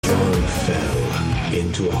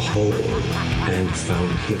into a hole and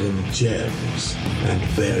found hidden gems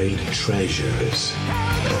and buried treasures.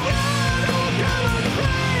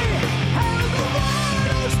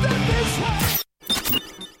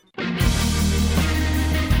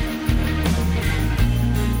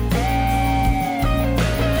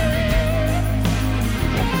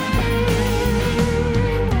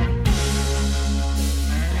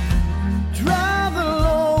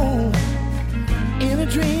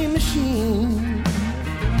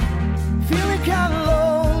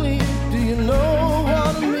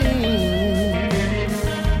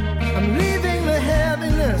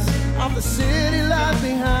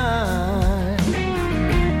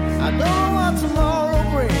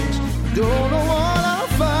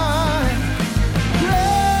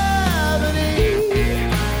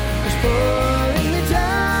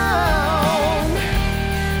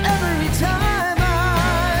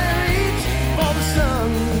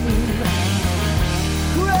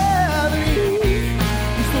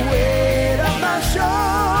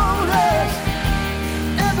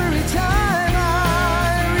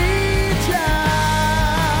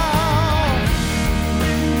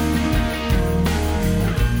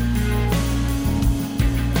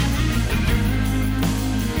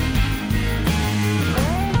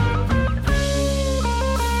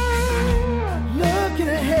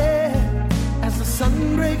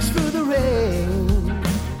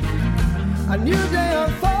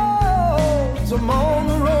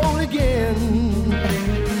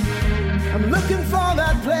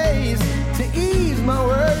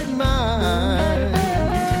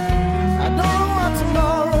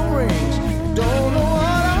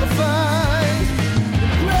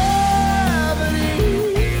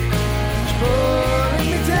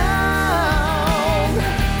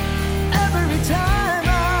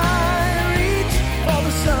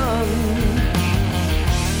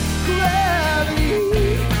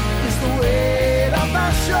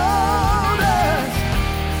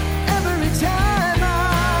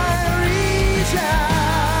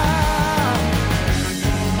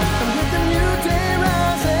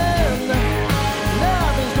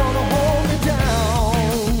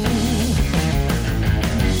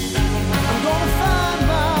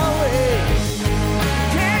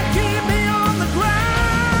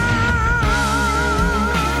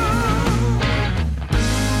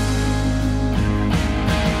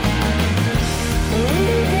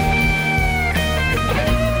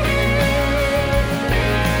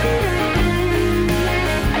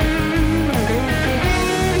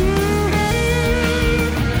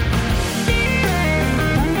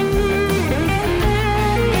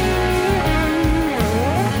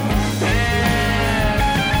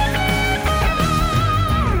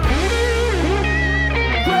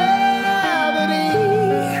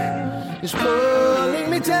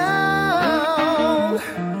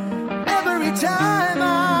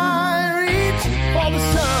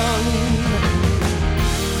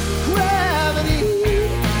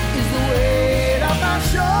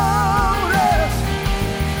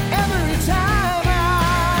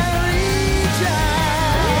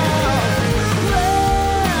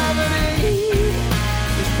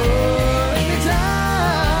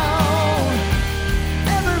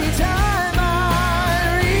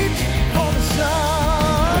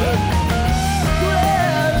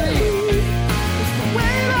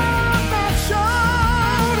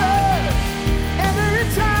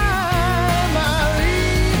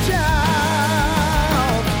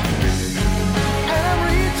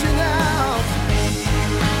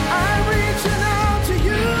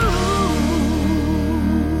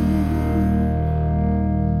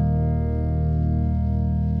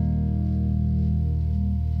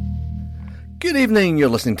 Good evening, you're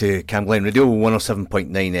listening to Camglen Radio 107.9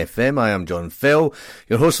 FM. I am John Fell,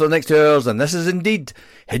 your host for the next 2 hours, and this is indeed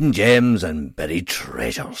Hidden Gems and Buried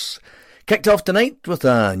Treasures. Kicked off tonight with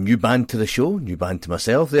a new band to the show, new band to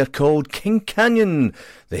myself. They're called King Canyon.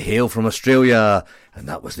 They hail from Australia, and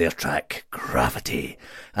that was their track, Gravity.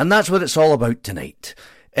 And that's what it's all about tonight.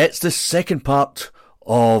 It's the second part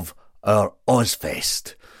of our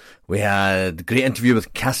Ozfest. We had a great interview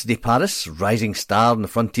with Cassidy Paris, rising star on the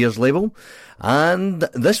Frontiers label. And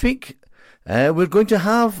this week, we're going to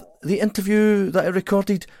have the interview that I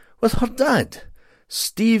recorded with her dad,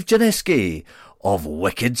 Steve Janeski of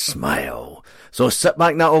Wicked Smile. So sit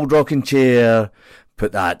back in that old rocking chair,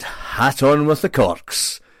 put that hat on with the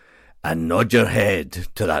corks, and nod your head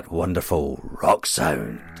to that wonderful rock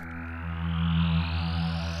sound.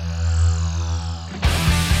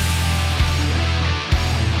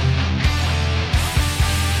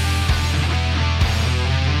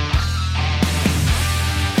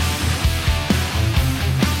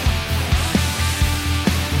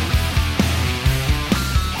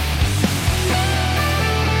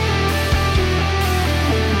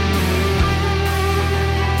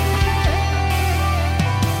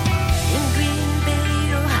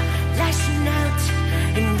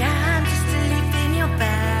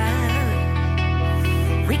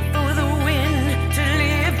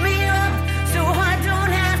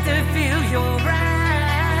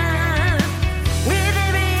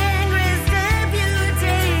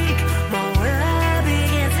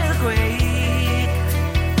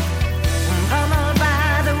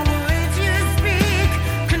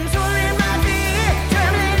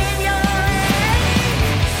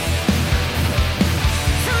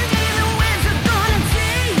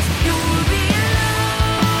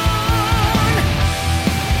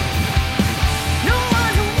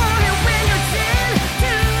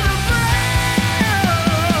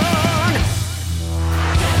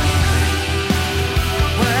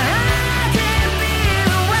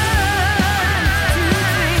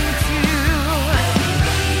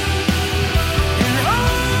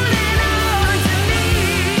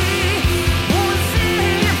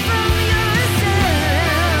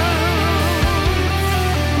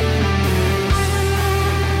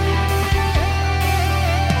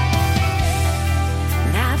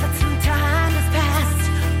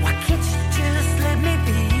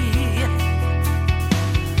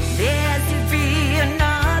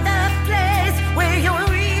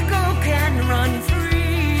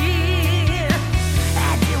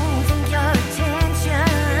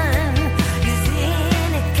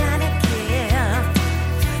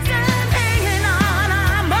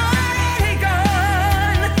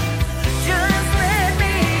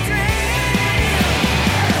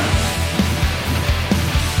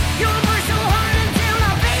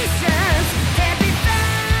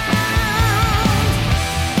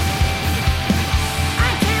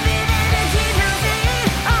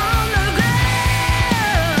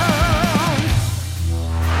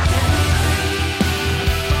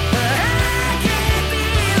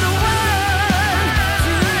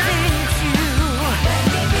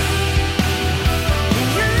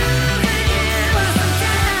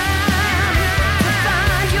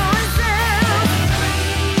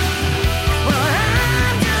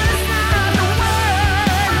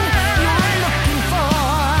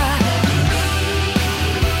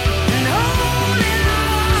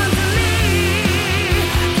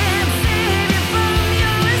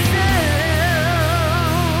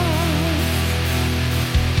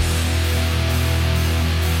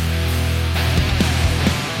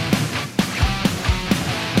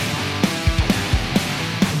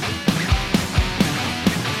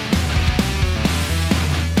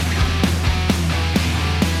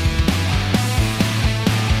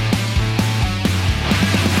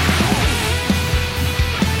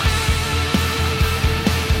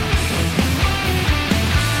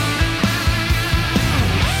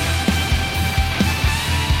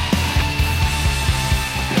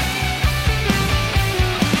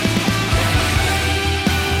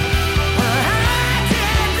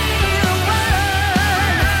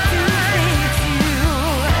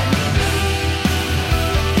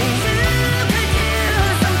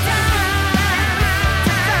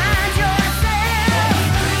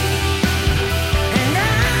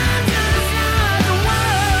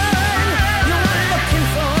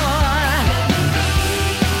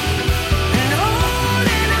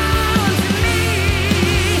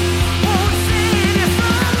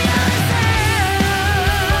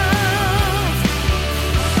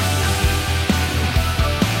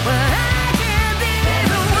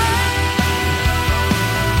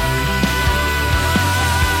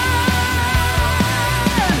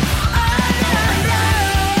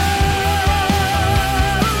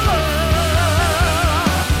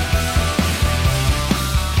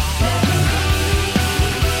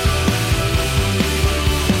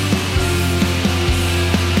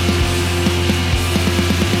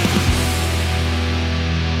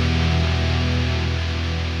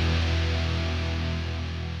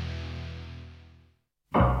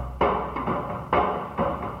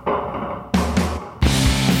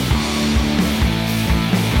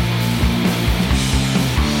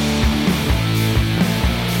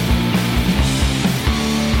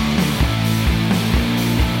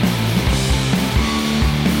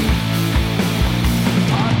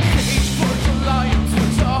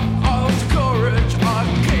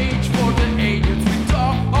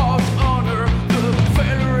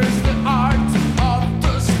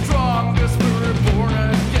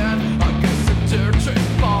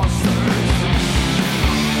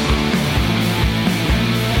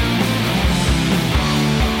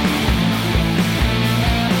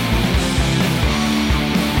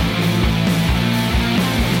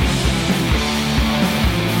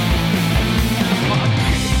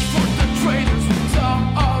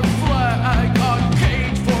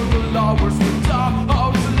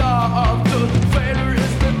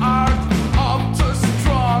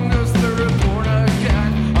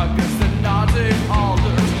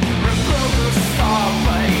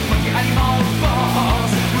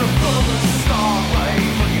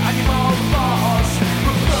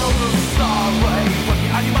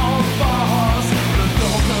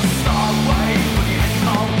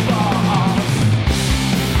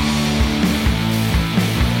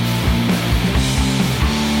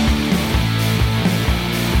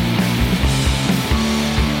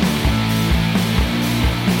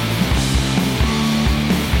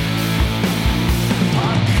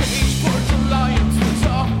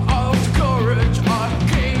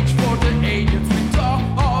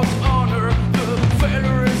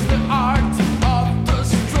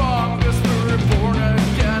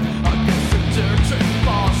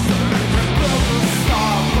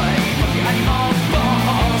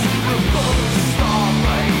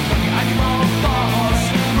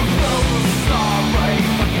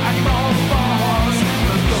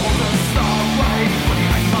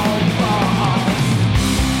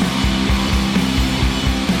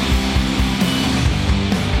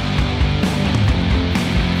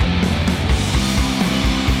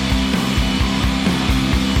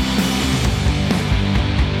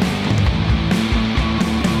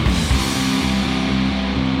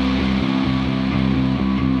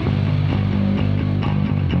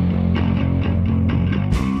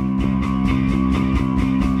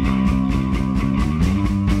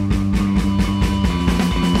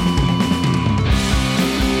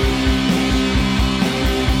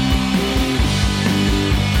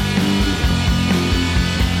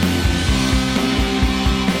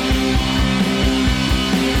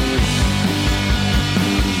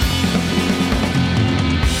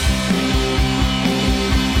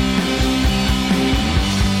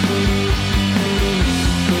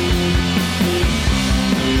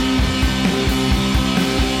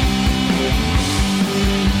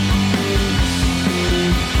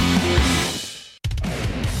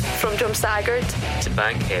 Haggard to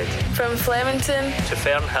Bankhead, from Flemington to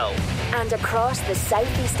Fernhill, and across the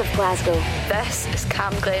southeast of Glasgow. This is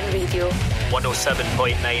Cam Glen Radio.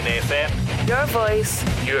 107.9 FM. Your voice.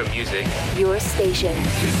 Your music. Your station.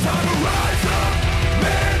 It's time to rise up,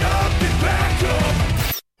 man up, get back up.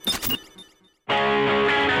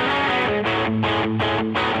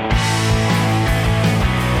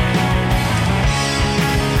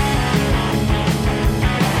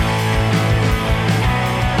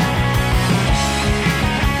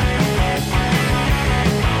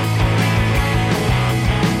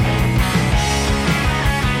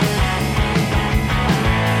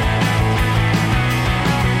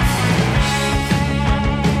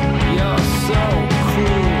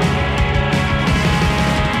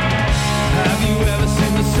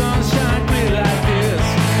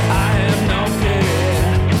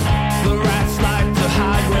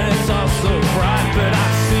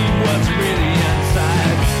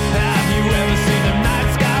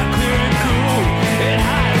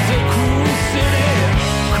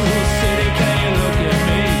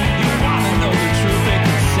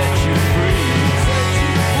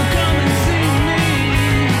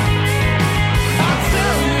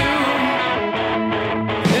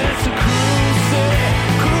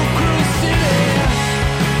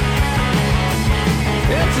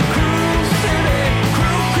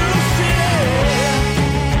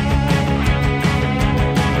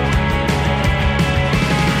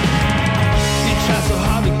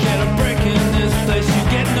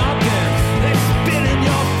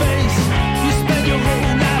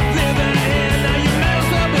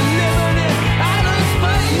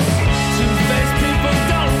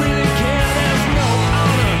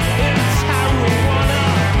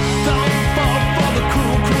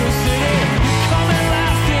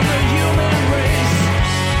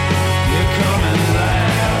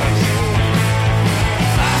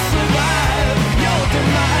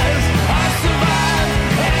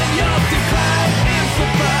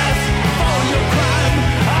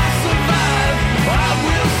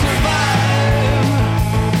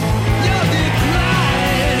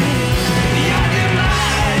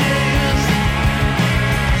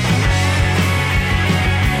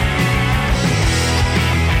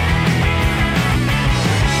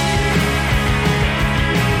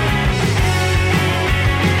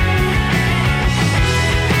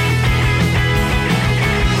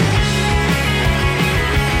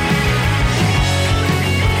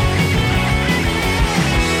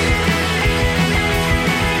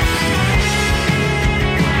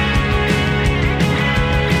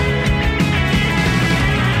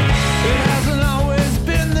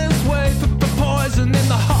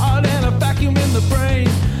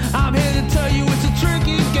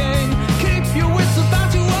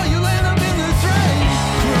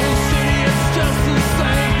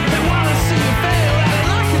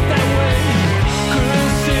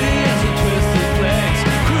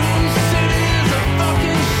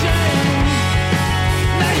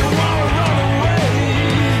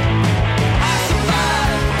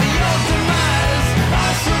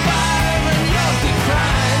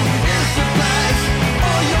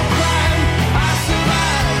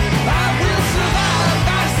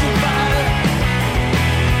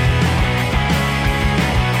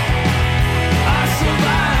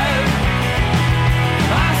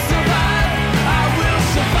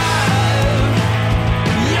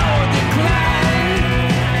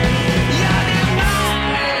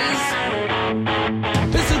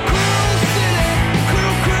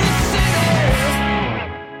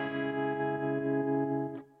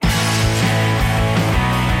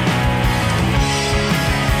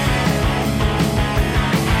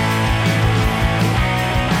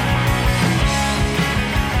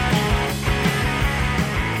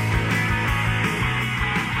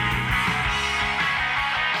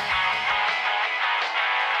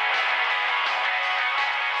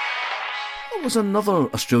 Was another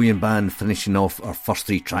Australian band finishing off our first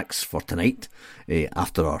three tracks for tonight,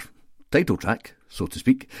 after our title track, so to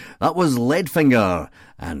speak. That was Leadfinger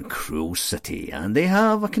and Cruel City, and they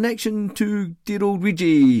have a connection to dear old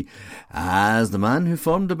Ouija, as the man who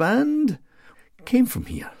formed the band came from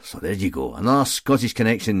here. So there you go, another Scottish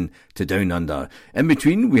connection to Down Under. In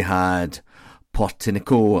between we had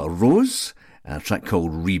Portinico Rose, a track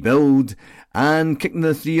called Rebuild, and kicking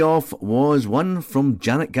the three off was one from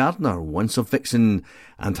Janet Gardner, Once a Vixen,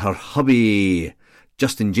 and her hubby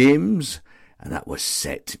Justin James, and that was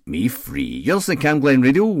Set Me Free. You're listening to Cam Glen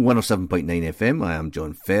Radio, 107.9 FM. I am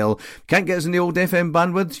John Fell. Can't get us in the old FM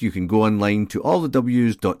bandwidth? You can go online to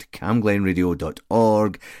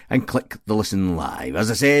allthews.camglenradio.org and click the listen live.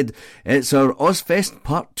 As I said, it's our Ozfest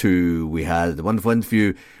Part 2. We had the wonderful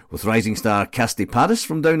interview with rising star Kirsty Paris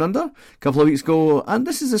from Down Under a couple of weeks ago, and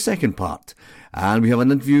this is the second part. And we have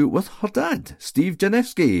an interview with her dad, Steve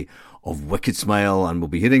Janewski of Wicked Smile, and we'll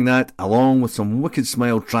be hearing that along with some Wicked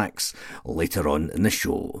Smile tracks later on in the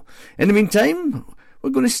show. In the meantime, we're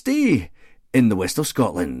going to stay in the west of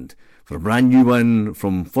Scotland for a brand new one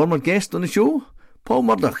from former guest on the show, Paul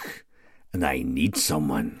Murdoch, and I Need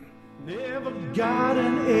Someone. Never got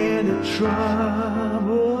in any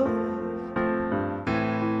trouble,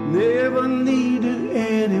 never needed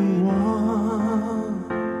anyone.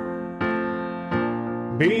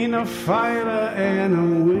 Been a fighter and a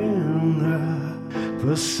winner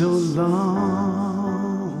for so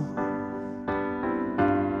long.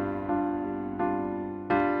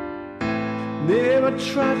 Never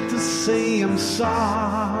tried to say I'm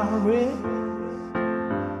sorry,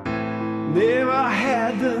 never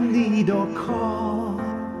had the need or call.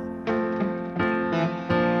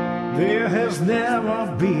 There has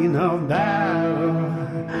never been a battle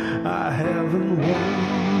I haven't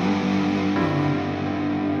won.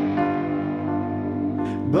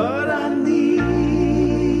 But I need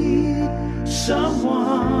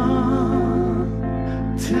someone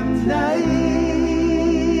tonight.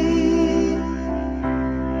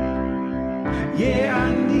 Yeah, I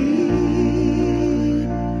need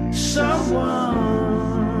someone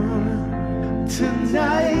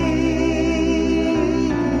tonight.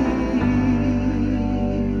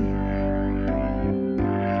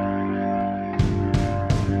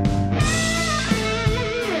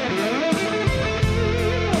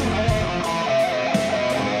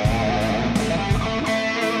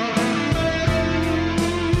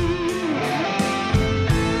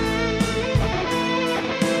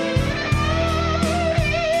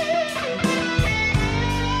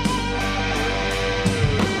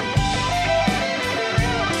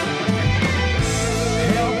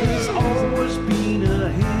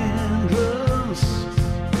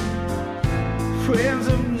 Friends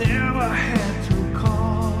have never had to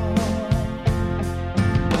call.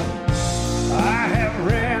 I have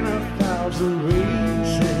ran 1,000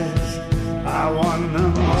 races, I won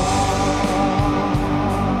them all.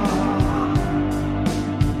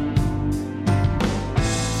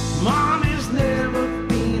 Money's never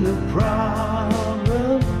been a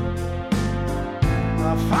problem,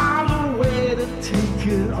 I found a way to take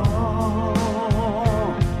it all.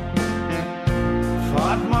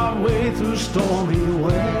 Fought my way through stormy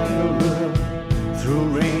weather, through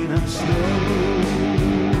rain and snow.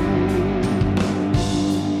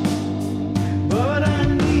 But I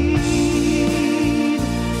need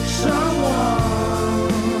someone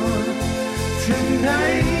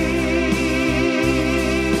tonight.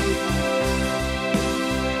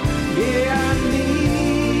 Yeah, I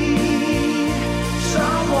need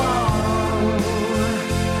someone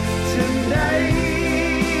tonight.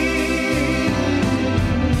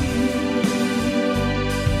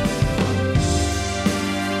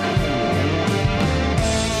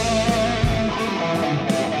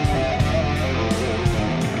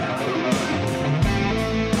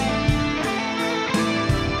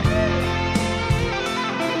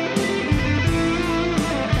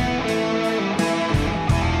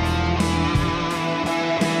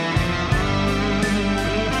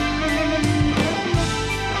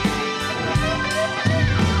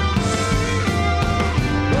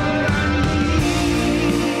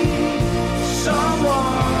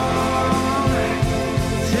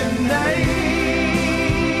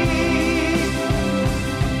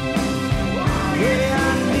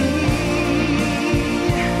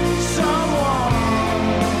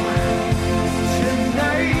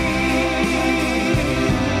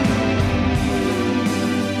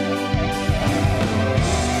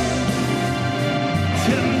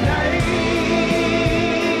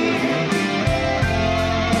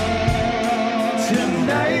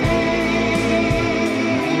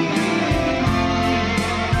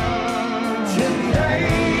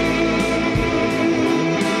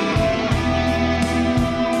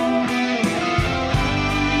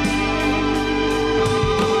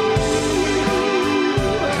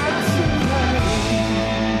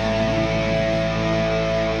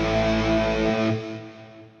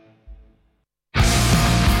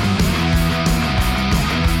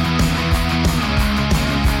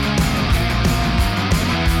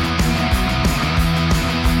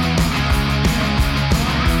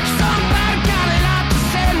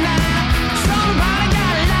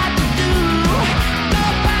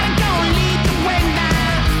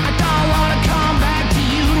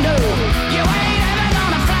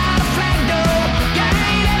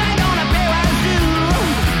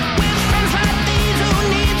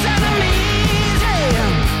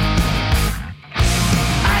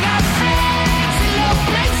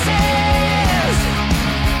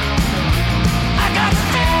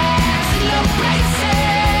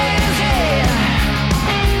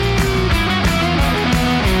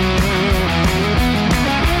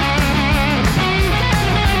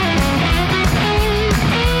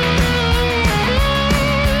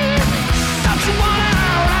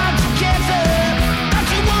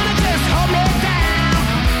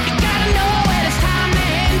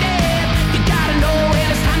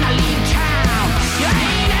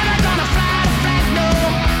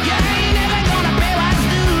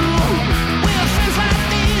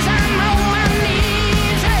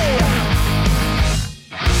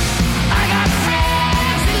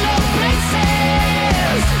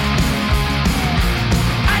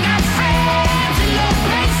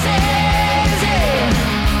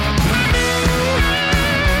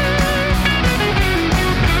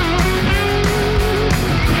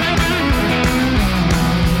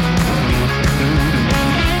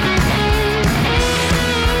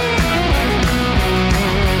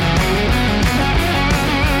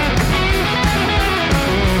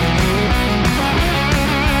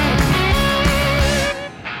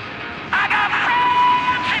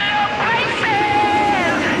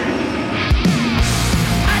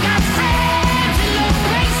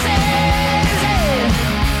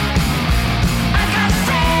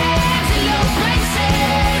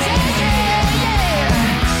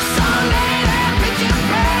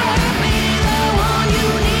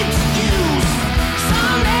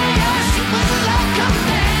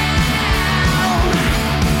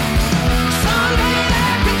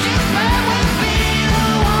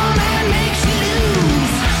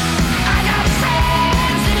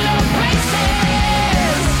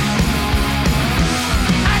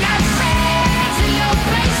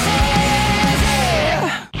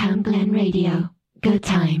 Good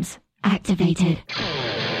times activated.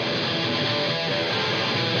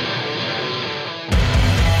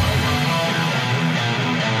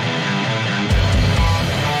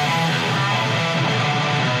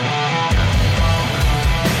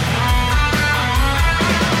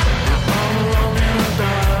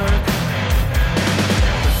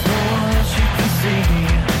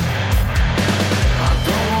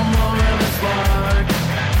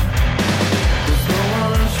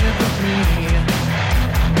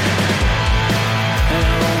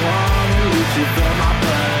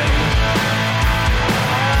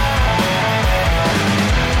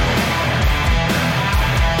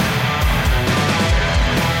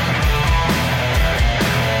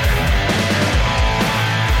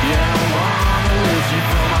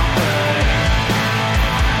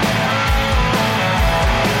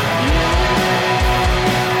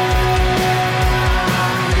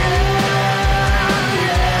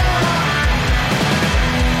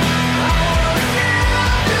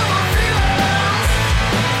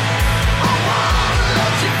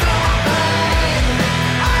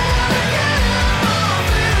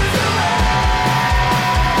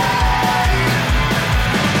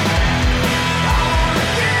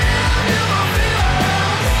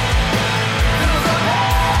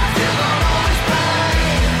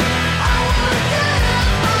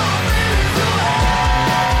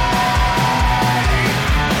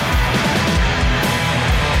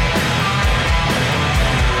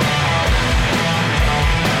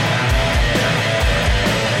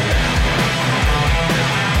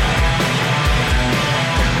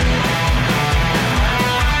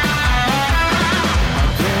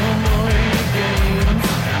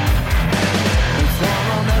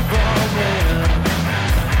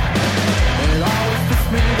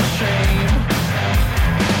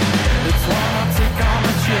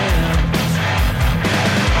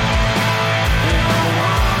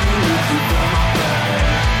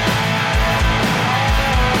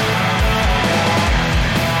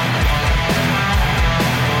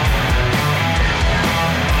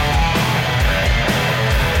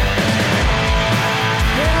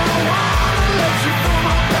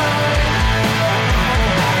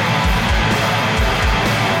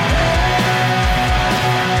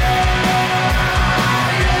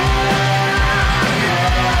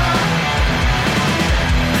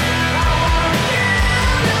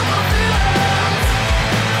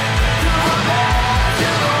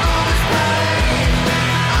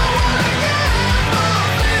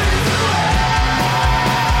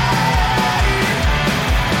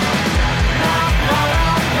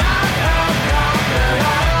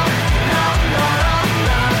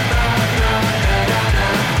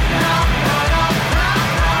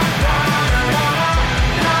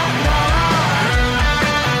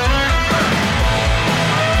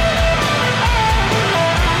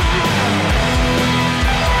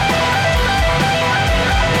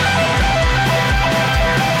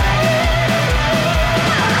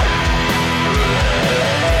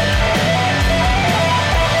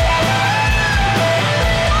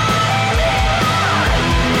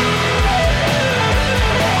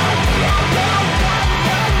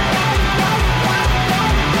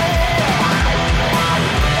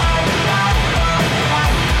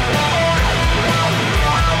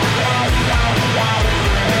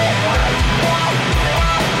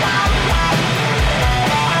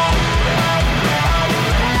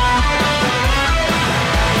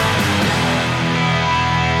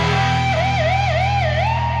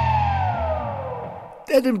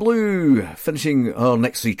 Dead in Blue, finishing our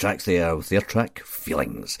next three tracks there with their track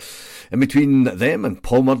Feelings. In between them and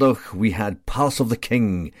Paul Murdoch, we had Palace of the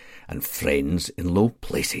King and Friends in Low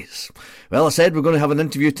Places. Well, I said we're going to have an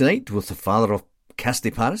interview tonight with the father of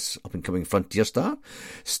Cassidy Paris, up-and-coming Frontier star,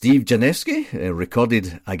 Steve Janewski,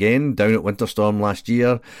 recorded again down at Winterstorm last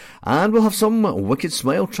year, and we'll have some Wicked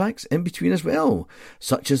Smile tracks in between as well,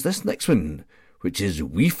 such as this next one, which is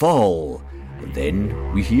We Fall, and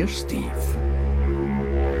then we hear Steve. We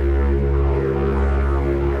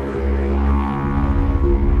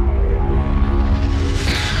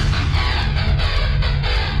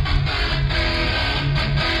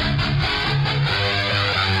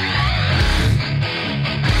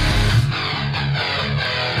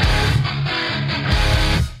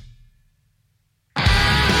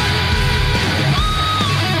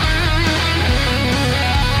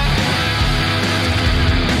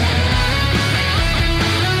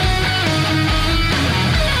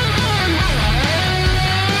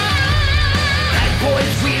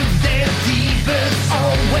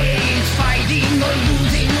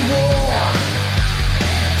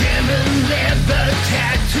the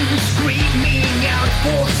tattoo screaming out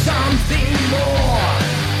for something more.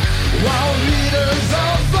 While leaders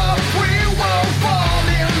of the free world fall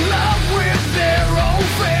in love with their own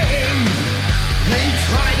fame, they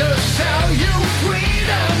try to sell you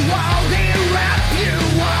freedom while they wrap you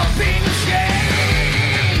up in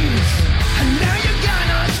chains. And now you're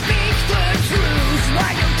gonna speak the truth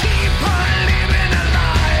while you keep on living a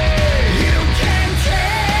lie. You can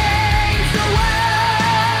change the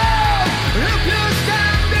world if you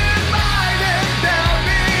stand in mind, and there'll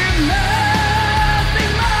be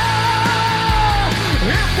nothing more.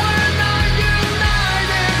 If we're not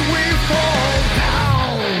united, we fall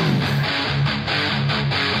down.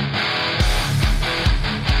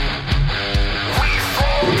 We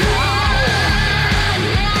fall down.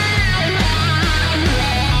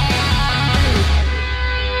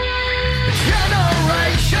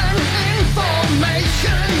 Generation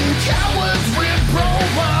information, cowards with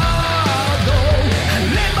bravado, and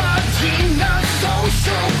libertine, the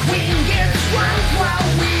social queen, gets drunk while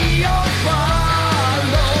we all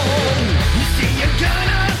follow. You see, you're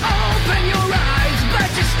gonna open your eyes, but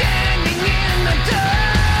you're standing in the door.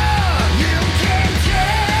 You can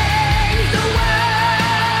change the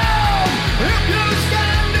world if you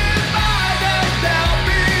stand in by it. There'll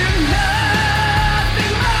be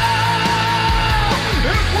nothing more.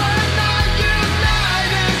 If we're not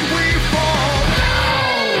united, we fall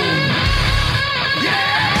down.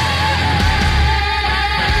 Yeah.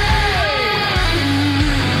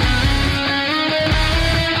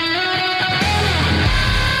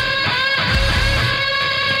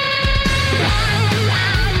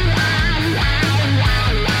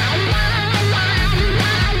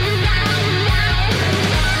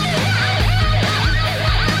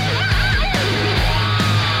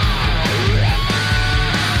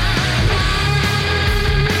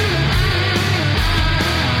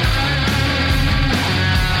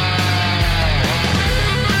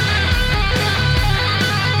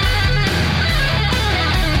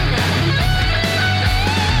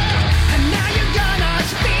 And now you're gonna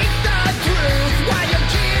speak the truth while you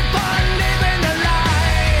keep on living a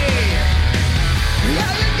lie.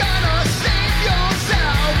 Now you're gonna save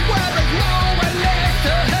yourself where there's no one left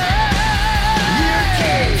to hurt. You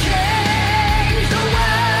can change the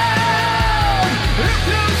world if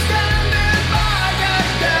you stand in by it.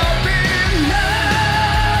 There'll be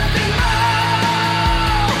nothing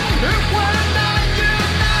more. If we're not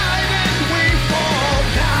united, we fall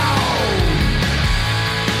down.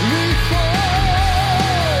 We fall.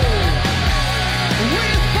 We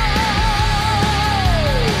fall.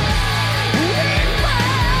 We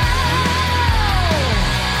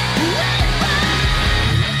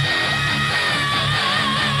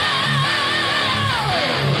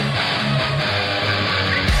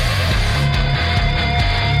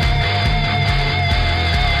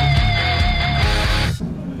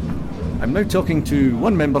I'm now talking to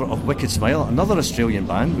one member of Wicked Smile, another Australian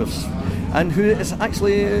band, and who is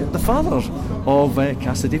actually the father of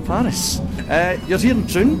Cassidy Paris. You're here in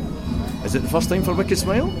Troon. Is it the first time for Wicked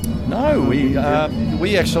Smile? No, we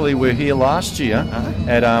actually were here last year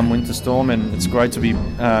at Winter Storm, and it's great to be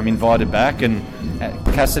invited back. And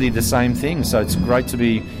Cassidy, the same thing. So it's great to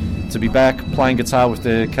be back playing guitar with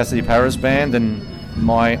the Cassidy Paris band and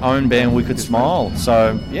my own band, Wicked Smile.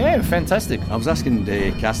 So yeah, fantastic. I was asking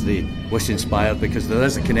Cassidy was she inspired because there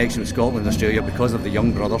is a connection with Scotland and Australia because of the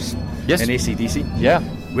Young Brothers Yes. in AC/DC. Yeah,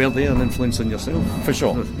 Were they an influence on yourself? for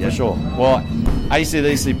sure, Yeah. for sure. Well,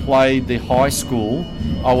 AC/DC played the high school.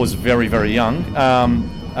 I was very, very young,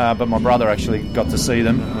 but my brother actually got to see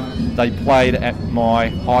them. They played at my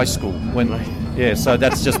high school when. Right. Yeah, so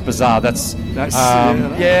that's just bizarre. That's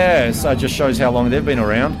yeah. yeah. So it just shows how long they've been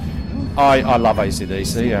around. I love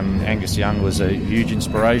AC/DC. Angus Young was a huge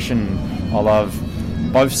inspiration. I love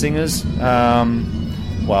both singers.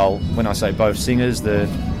 Well, when I say both singers,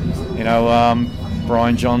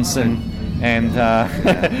 Brian Johnson and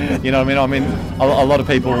you know what I mean. A lot of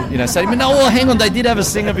people say, no, well, hang on, they did have a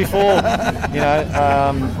singer before, but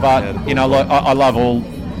like, I love all.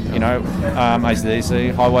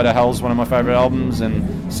 AC/DC, Highway to Hell's one of my favourite albums, and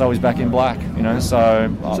so is Back in Black. So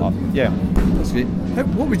yeah. That's great.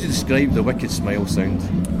 What would you describe the Wicked Smile sound?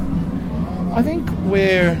 I think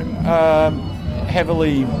we're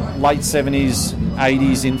heavily late 70s,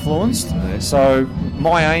 80s influenced. So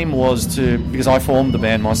my aim was to, because I formed the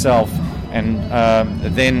band myself and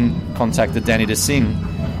then contacted Danny to sing,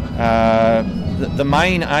 the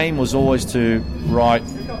main aim was always to write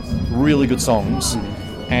really good songs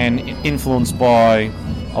and influenced by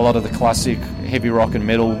a lot of the classic heavy rock and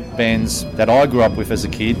metal bands that I grew up with as a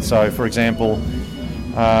kid. So, for example,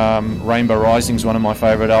 Rainbow Rising is one of my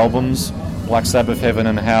favourite albums, Black Sabbath, Heaven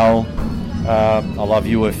and Hell. I love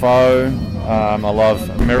UFO. I love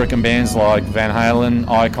American bands like Van Halen,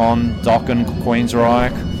 Icon, Dokken,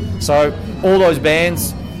 Queensryche. So all those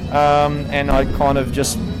bands, and I kind of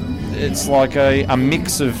just, it's like a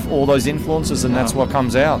mix of all those influences, and that's what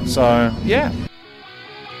comes out. So, yeah.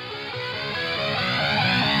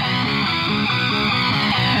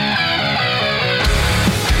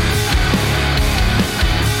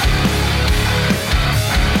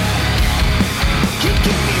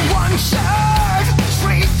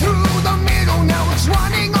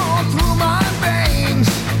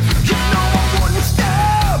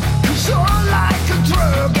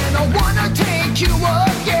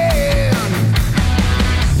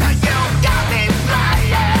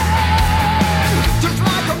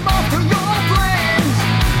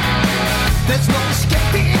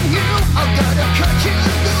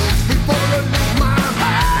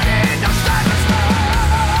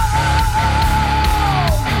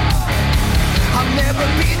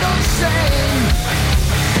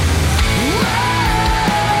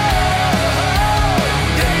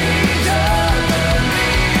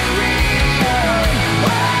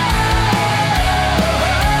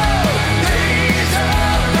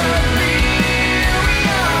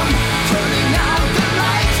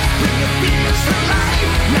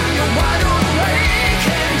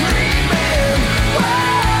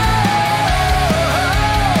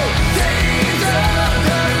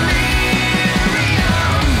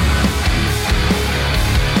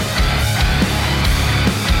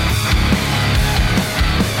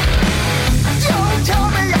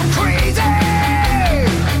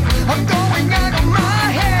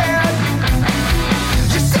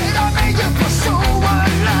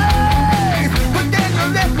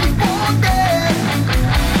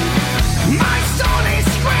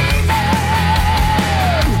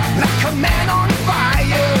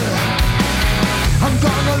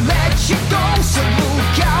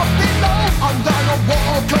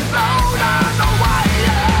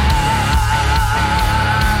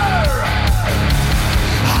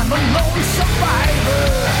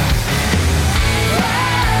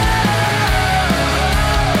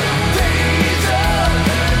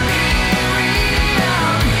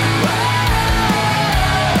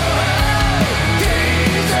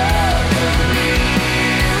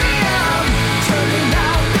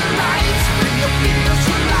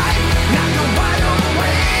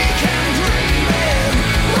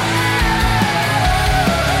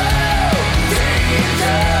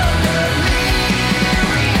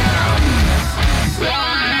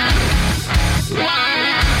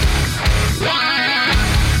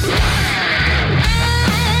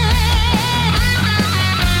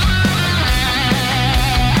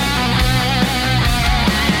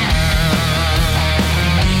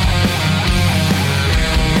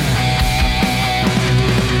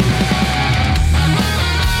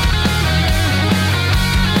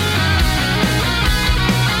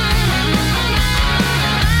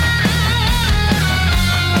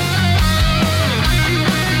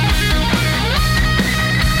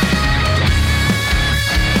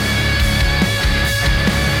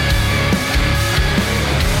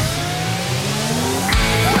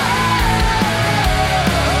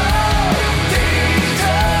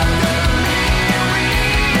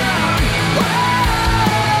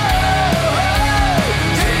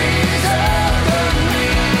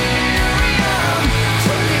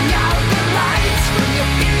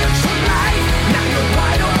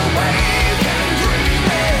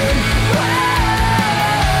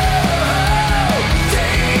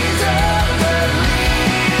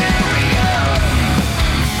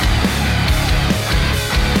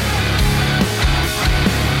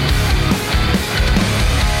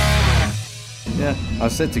 I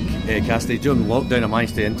said to Cassidy, during lockdown I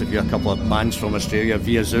managed to interview a couple of bands from Australia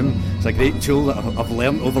via Zoom. It's a great tool that I've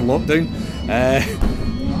learned over lockdown.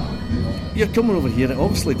 You're coming over here, it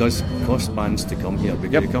obviously does cost bands to come here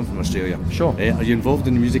because you come from Australia. Sure. Are you involved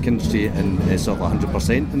in the music industry in sort of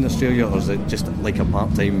 100% in Australia, or is it just like a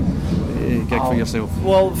part-time gig for yourself?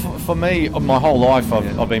 Well, for me, my whole life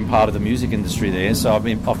I've been part of the music industry there, so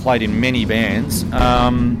I've played in many bands.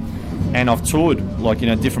 And I've toured,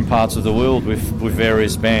 different parts of the world with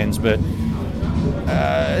various bands, but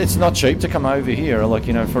it's not cheap to come over here.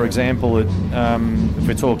 For example, if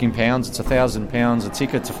we're talking pounds, it's £1,000 a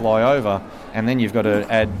ticket to fly over, and then you've got to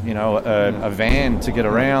add, a van to get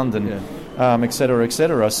around, and et cetera, et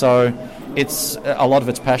cetera. So it's a lot of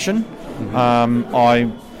it's passion. Mm-hmm.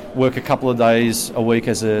 I work a couple of days a week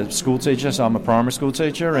as a school teacher, so I'm a primary school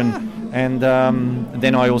teacher, and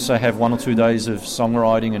then I also have 1 or 2 days of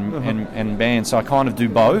songwriting and band, so I kind of do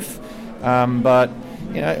both. But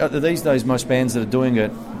these days most bands that are doing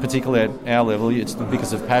it, particularly at our level, it's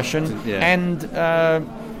because of passion and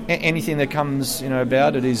anything that comes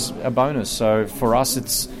about it is a bonus. So for us,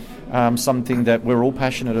 it's something that we're all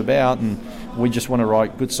passionate about, and we just want to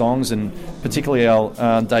write good songs. And particularly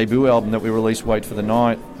our debut album that we released, Wait for the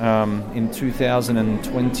Night, in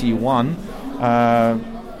 2021.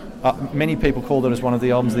 Many people called it as one of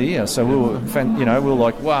the albums of the year. So we were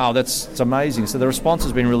like, wow, it's amazing. So the response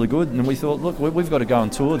has been really good, and we thought, look, we've got to go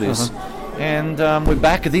and tour this. And we're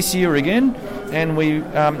back this year again, and we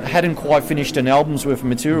hadn't quite finished an album's worth of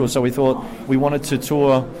material, so we thought we wanted to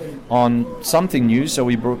tour on something new, so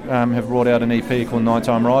we have brought out an EP called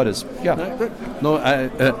Nighttime Riders. Yeah. No,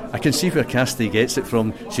 I can see where Cassidy gets it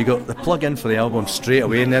from. She got the plug-in for the album straight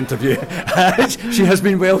away in the interview. She has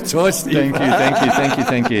been well taught, Steve.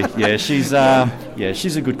 Thank you. Yeah, she's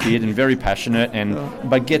a good kid and very passionate,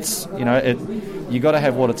 but gets, you got to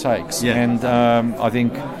have what it takes. Yeah. And I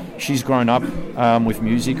think she's grown up with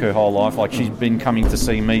music her whole life. Like, she's been coming to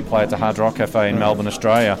see me play at the Hard Rock Cafe in Melbourne,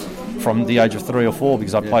 Australia, from the age of 3 or 4,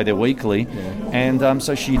 because I play there weekly. And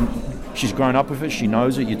so she's grown up with it. She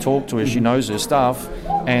knows it. You talk to her, she knows her stuff,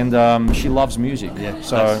 and she loves music.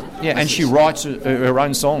 And she writes her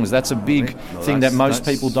own songs. That's a big thing that most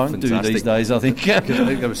people don't do these days, I think.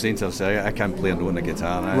 I was saying to her, I can't play a note on the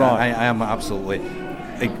guitar. I am absolutely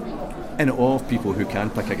in awe of people who can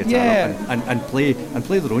pick a guitar up and play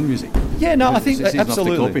their own music. Yeah, no, I think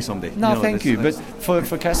absolutely. To copy somebody. No, thank you. But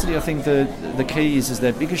for Cassidy, I think the key is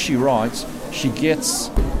that because she writes, she gets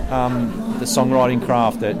the songwriting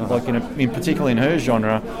craft that, particularly in her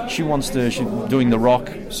genre, she's doing the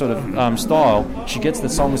rock sort of style. She gets the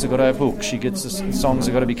songs that got to have hooks. She gets the songs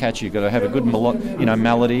that got to be catchy. Got to have a good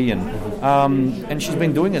melody, and she's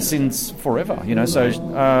been doing it since forever. So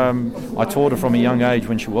I taught her from a young age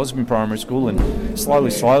when she was in primary school, and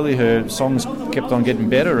slowly her songs kept on getting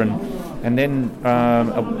better, and then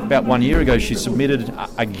about 1 year ago she submitted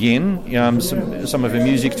again some of her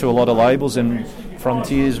music to a lot of labels, and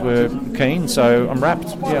Frontiers were keen, so I'm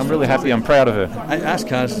wrapped. Yeah, I'm really happy. I'm proud of her. I asked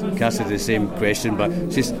Cassidy the same question, but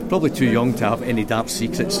she's probably too young to have any dark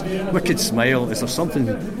secrets. Wicked Smile, is there something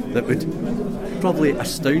that would probably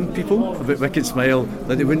astound people about Wicked Smile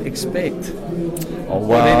that they wouldn't expect? Oh,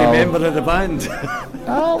 wow. Or any member of the band?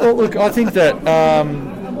 Well, look, I think that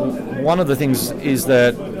one of the things is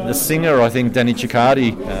that the singer, I think, Danny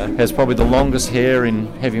Ciccardi, has probably the longest hair in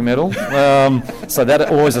heavy metal. So that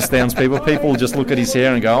always astounds people. People just look at his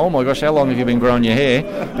hair and go, oh my gosh, how long have you been growing your hair?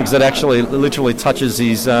 Because it actually literally touches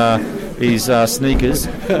his sneakers.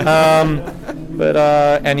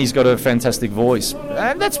 And he's got a fantastic voice.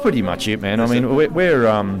 And that's pretty much it, man. I mean, we're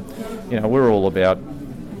all about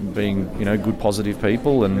being good positive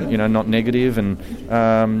people, and not negative, and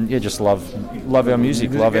just love our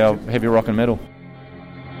music, love our heavy rock and metal.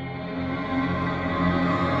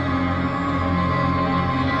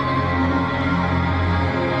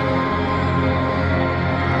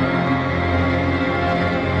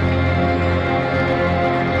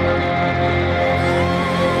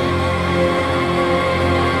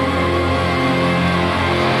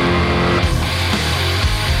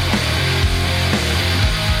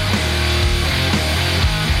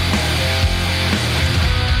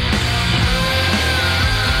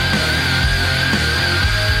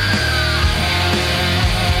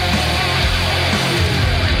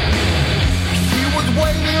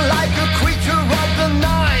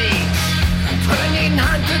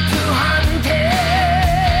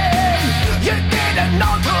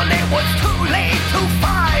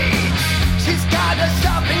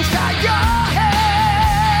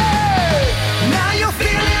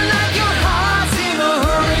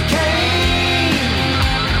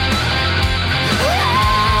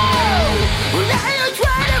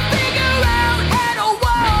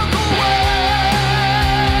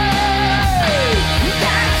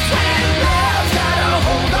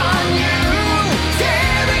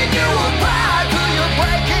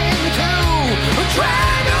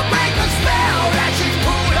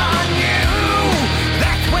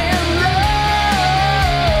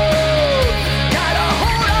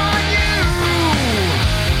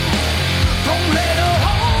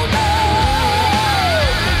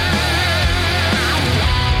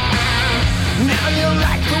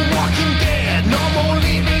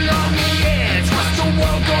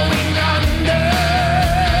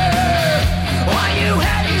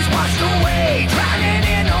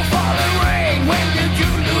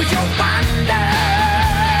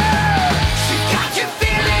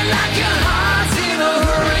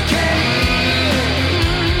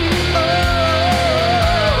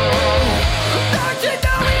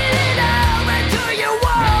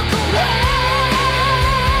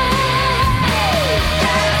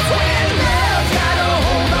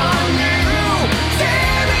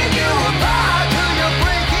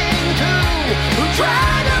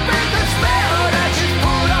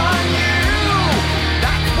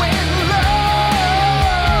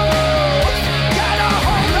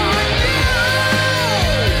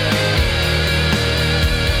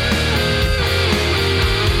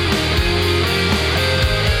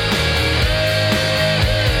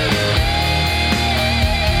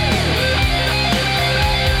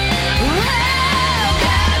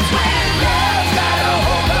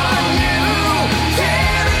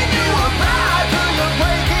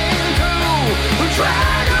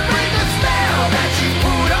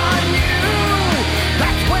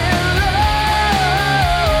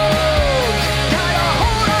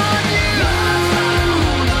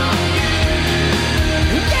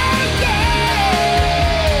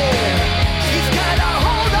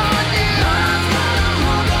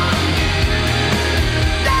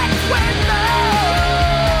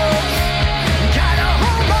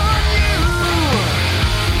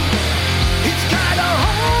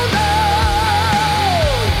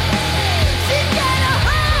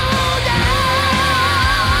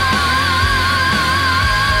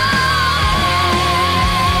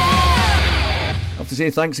 say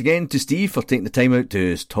thanks again to Steve for taking the time out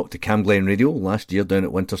to talk to Cam Glen Radio last year down at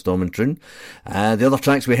Winterstorm in Troon. The other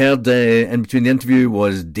tracks we heard in between the interview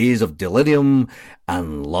was Days of Delirium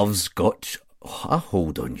and Love's Got a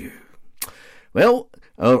Hold on You. Well,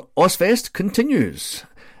 our Ozfest continues.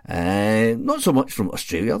 Not so much from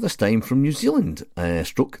Australia, this time from New Zealand,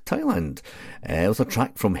 stroke Thailand, with a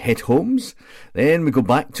track from Head Homes. Then we go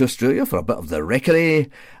back to Australia for a bit of the Wreckery,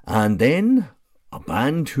 and then a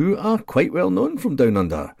band who are quite well known from down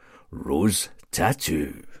under, Rose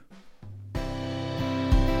Tattoo.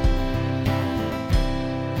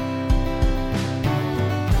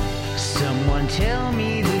 Someone tell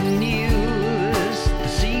me the news, the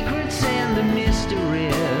secrets and the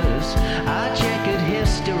mysteries. I checkered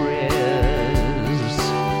histories.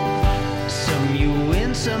 Some you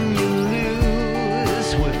win, some you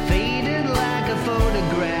lose. We're faded like a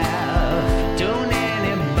photograph. Don't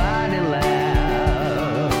anybody laugh.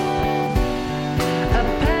 A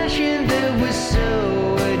passion that was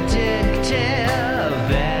so addictive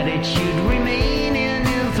that it should remain in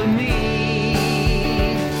infamy.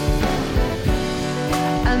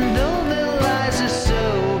 And though the lies are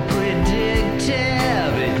so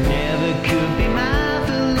predictive, it never could be my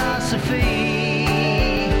philosophy.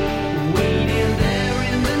 Waiting there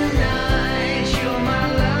in the night, you're my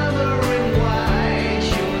lover in white.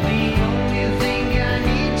 You're the only thing I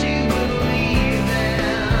need to believe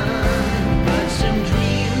in. But some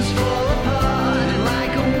dreams fall apart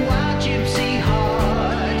like a wild gypsy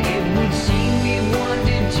heart. It would seem we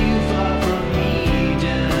wandered too far from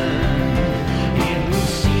Eden. It would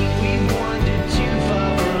seem we wandered too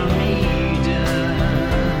far from Eden.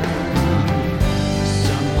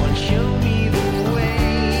 Someone show me the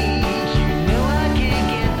way. You know I can't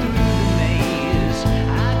get through the maze. I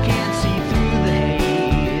can't see through the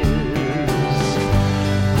haze.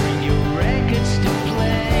 Bring your records to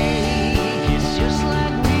play. It's just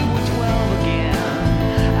like we were 12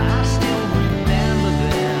 again. I still remember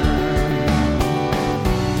them.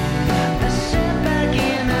 I sat back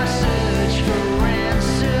in our search for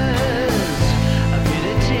answers, a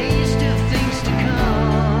bitter taste of things to come.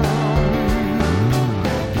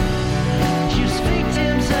 Just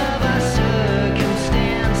victims of our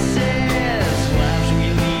circumstances, lives we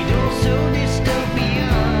lead all so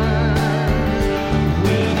dystopian.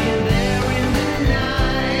 Waiting there in the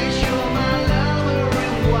night, you're my lover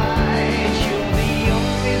in white. You're the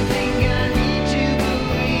only thing I need to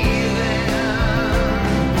believe in.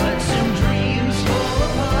 But some dreams fall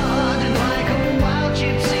apart like a wild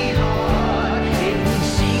gypsy heart. It would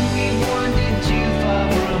seem we wandered too far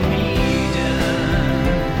from Eden.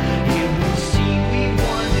 It would seem we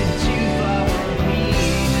wandered too far from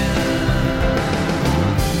Eden.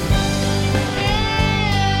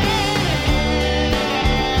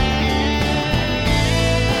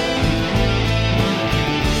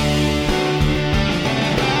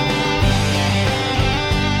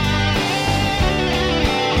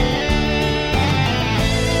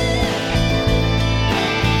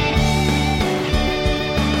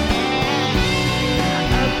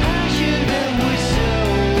 A passion that was so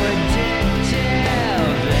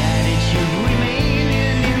addictive that it should remain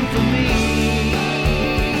in infamy.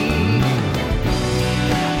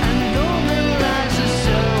 And though the lies are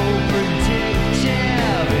so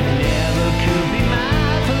predictive, it never could be my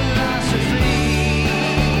philosophy.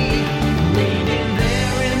 Waiting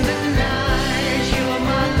there in the night, you're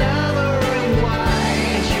my lover in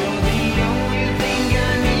white. You're the only thing I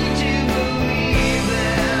need to believe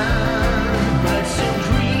in. But some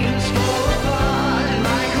dreams fall apart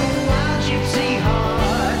like a wild gypsy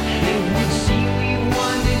heart. It would seem we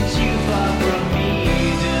wandered too far from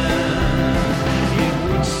Eden. It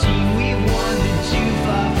would seem we wandered too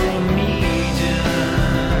far from Eden.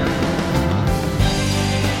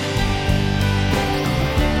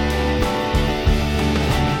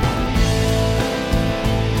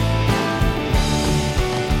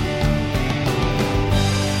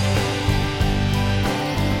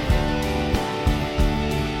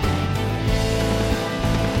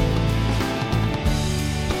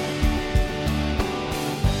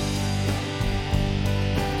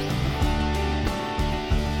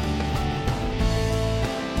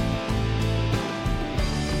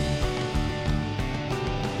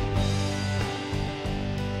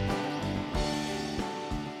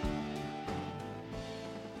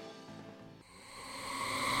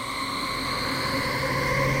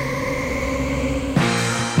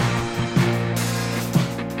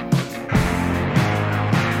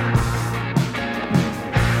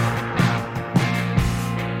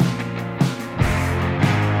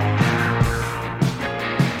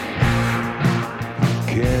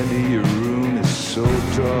 Candy, your room is so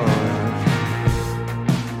dark.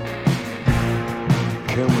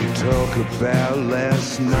 talk about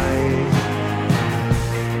last night.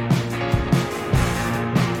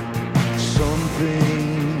 Some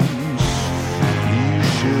things you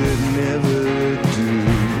should never do.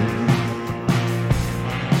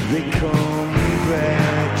 They come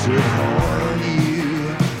back to haunt you.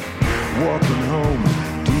 Walking home,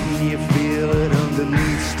 didn't you feel it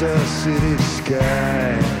underneath Star City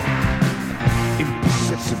sky?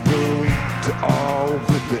 Imperceptible to all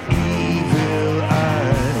with the evil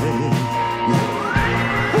eye.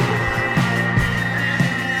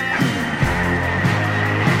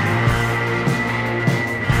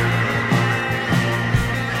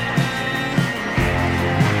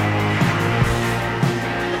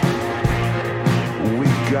 We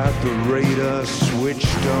got the radar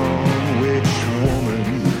switched on which woman?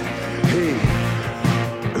 Hey,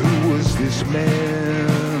 who was this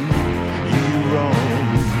man you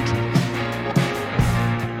wronged?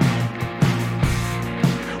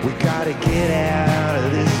 We gotta get out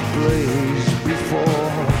of this place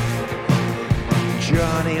before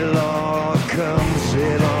Johnny Law comes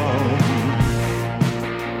along.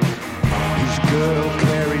 His girl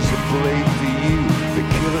carries a blade for you. The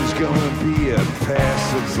killer's gonna be a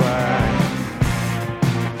passerby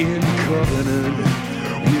in covenant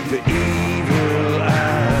with the evil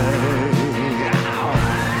eye. Ow.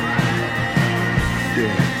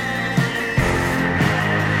 Yeah.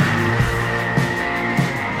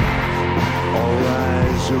 All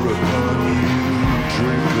eyes are upon you.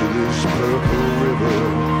 Drink of this purple river.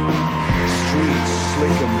 Streets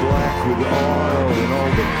slick and black with oil and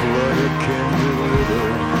all the blood it can deliver.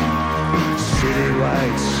 City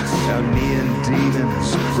lights, our neon demons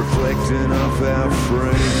reflecting off our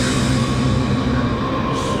frames.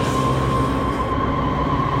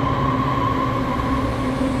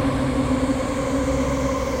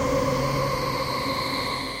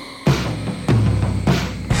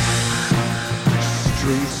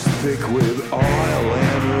 Streets thick with oil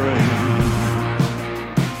and rain.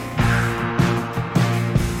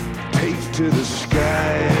 Take to the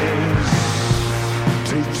skies,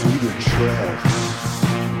 take to the tracks.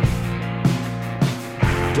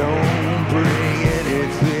 Don't bring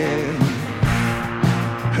anything.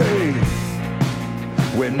 Hey,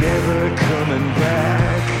 we're never coming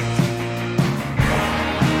back.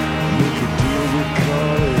 Make a deal with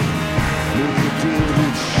Carly, make a deal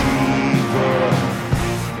with Shiva.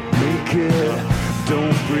 Make it,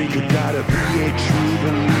 don't break it, gotta be a true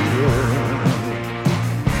believer.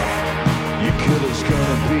 Your killer's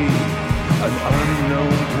gonna be an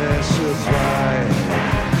unknown passerby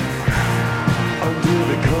under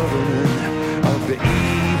the covenant of the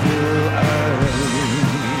evil eye.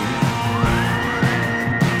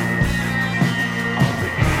 Of the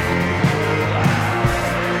evil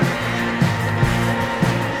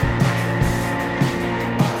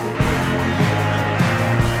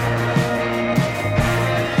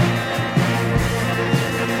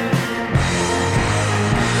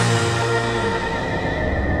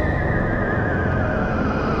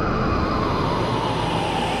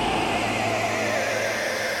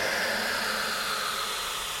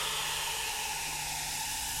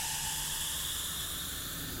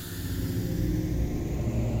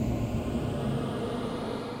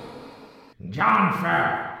John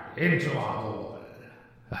fell into a hole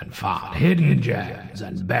and found hidden gems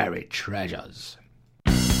and buried treasures.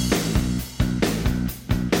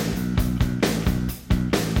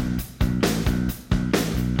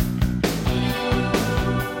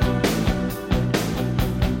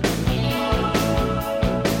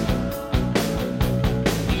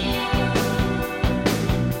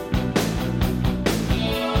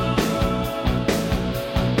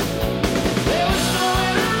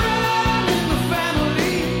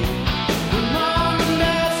 Mom and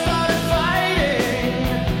Dad started fighting.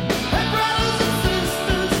 Hey, brothers and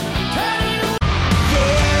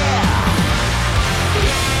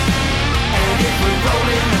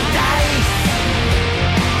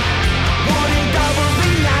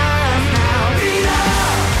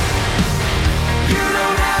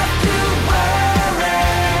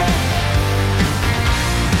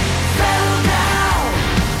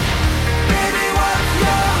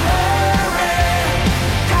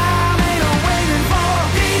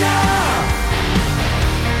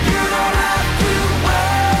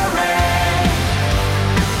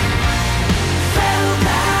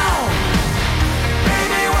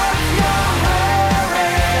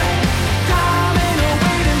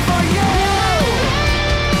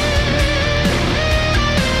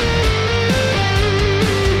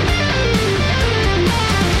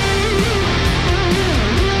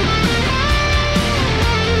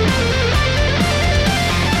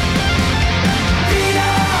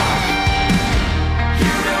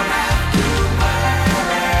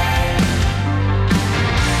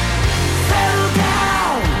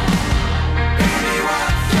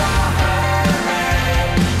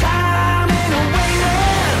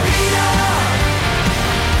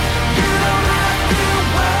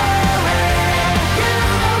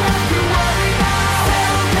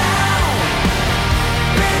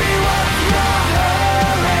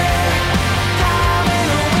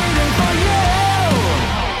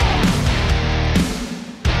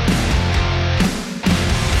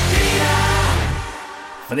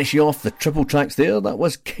finishing off the triple tracks there, that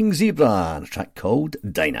was King Zebra and a track called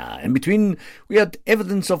Dinah. In between, we had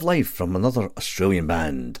Evidence of Life from another Australian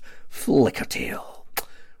band, Flickertail.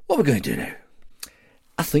 What are we going to do now?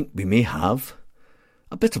 I think we may have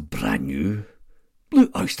a bit of brand new Blue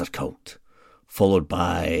Oyster Cult, followed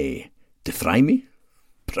by Defry Me,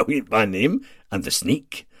 brilliant band name, and The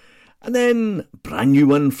Sneak, and then brand new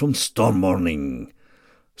one from Storm Morning,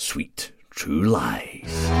 Sweet True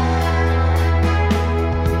Lies.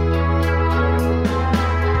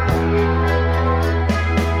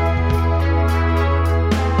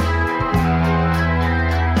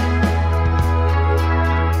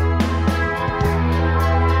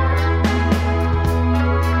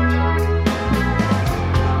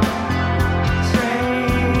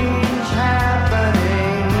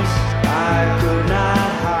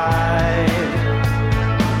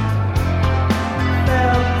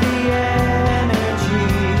 Felt the energy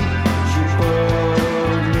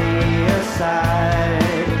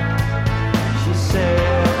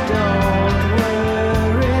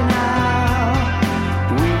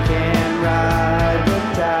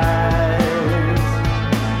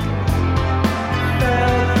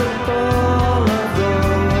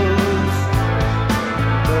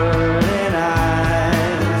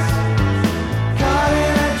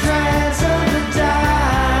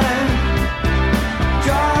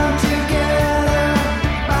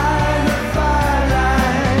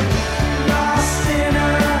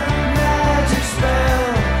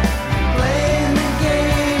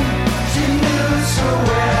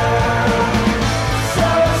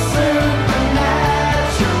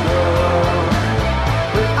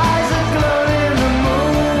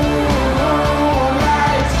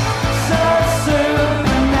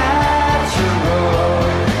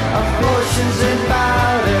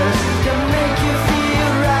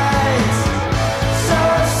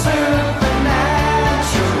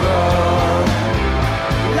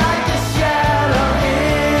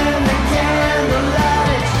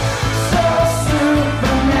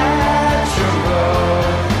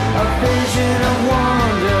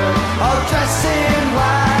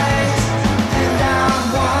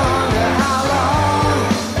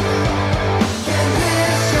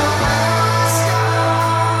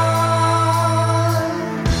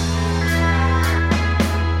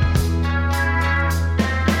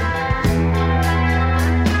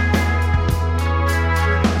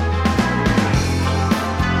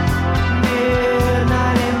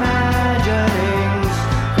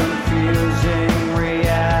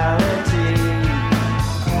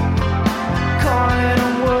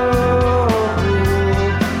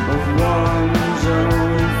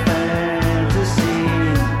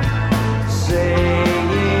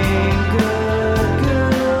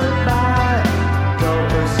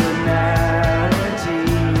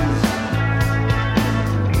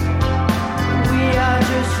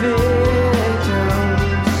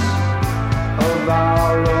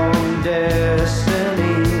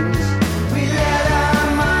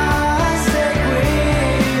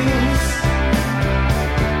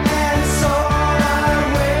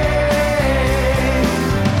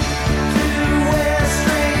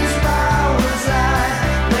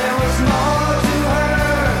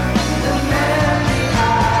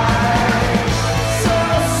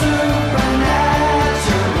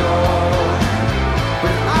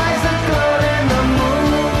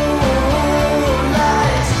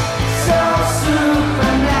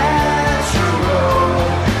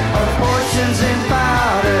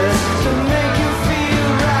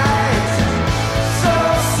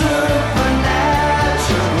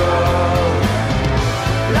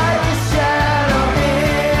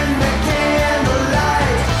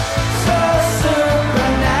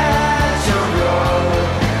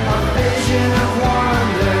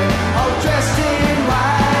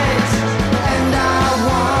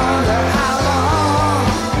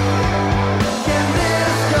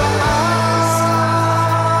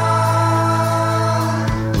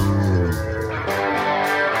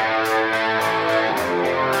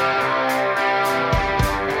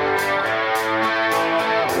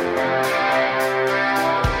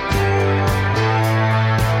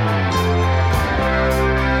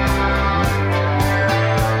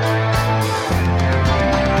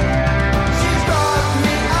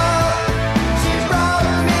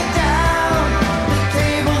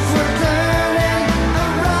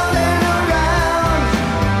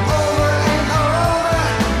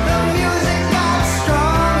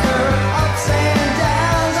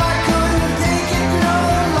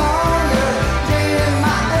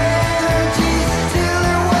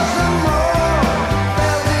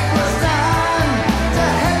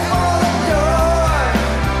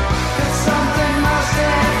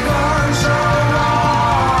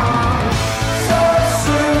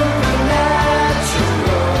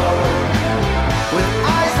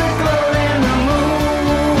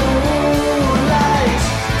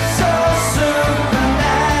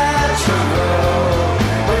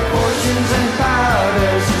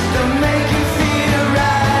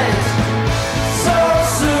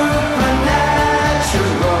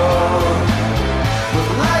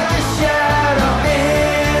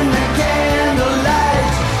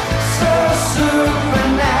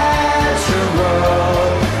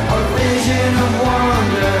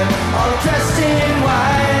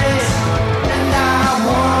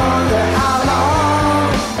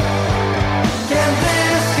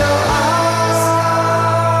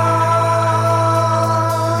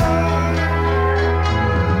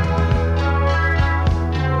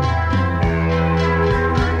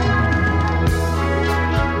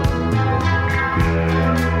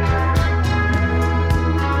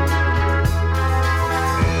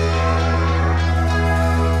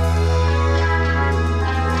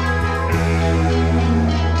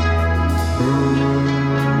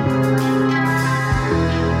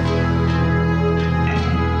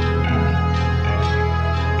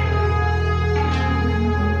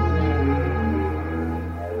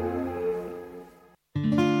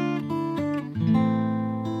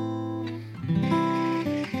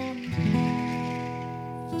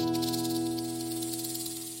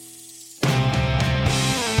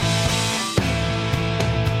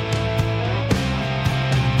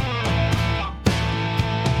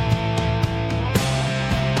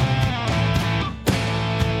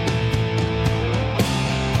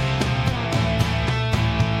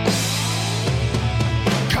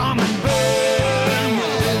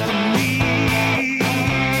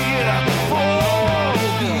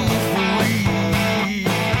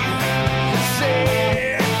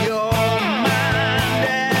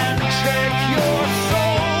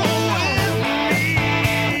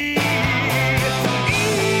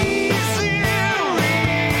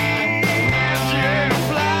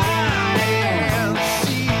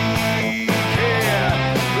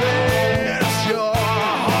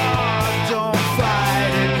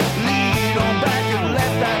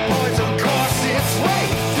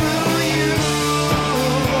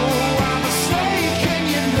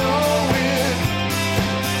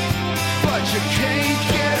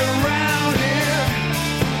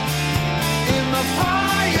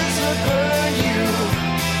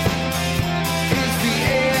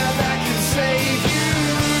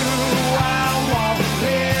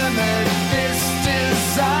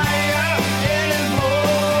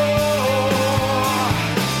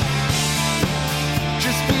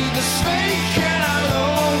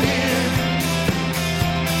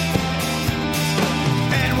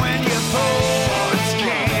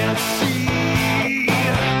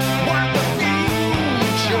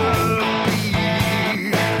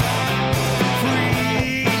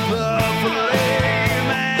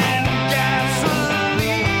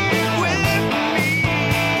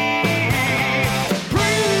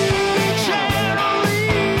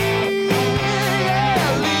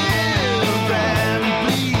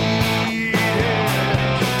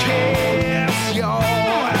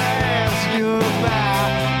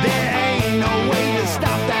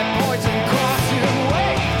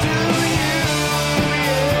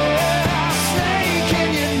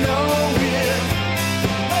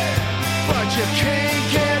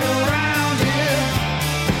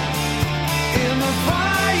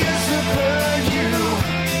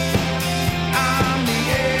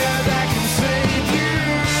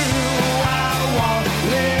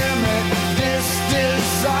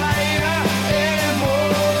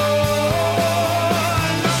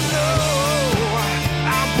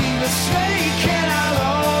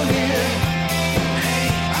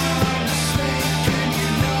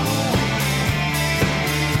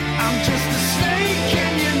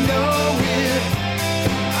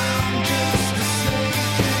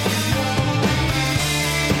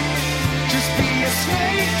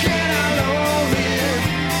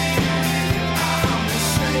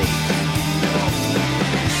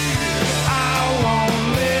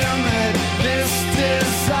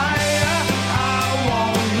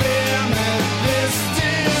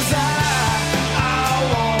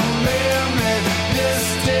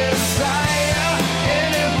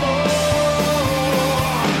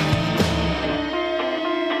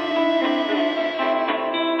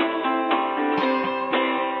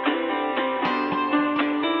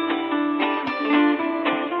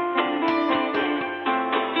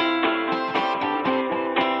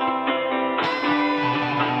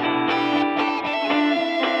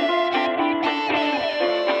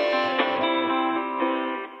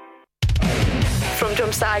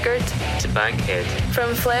Drumsagard to Bankhead,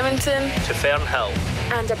 from Flemington to Fernhill,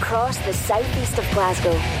 and across the southeast of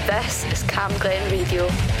Glasgow. This is Cam Glen Radio.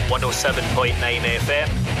 107.9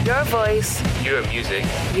 FM. Your voice. Your music.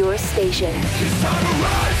 Your station. It's time to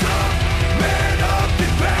rise up, man up,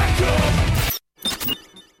 get back up.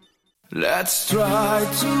 Let's try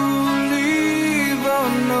to live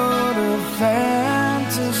another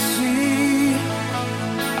fantasy.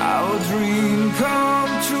 Our dream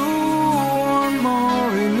come true.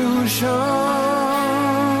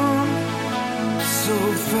 so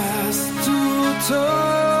fast to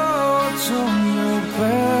touch on your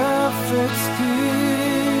perfect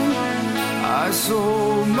skin. I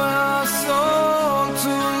sold my soul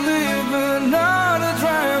to live another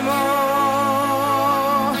drama.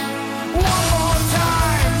 One more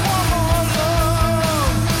time, one more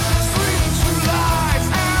love, sweet true lies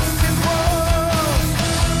as it was.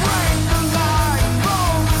 Break the light,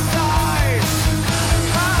 roll the dice,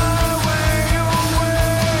 highway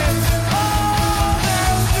awaits. All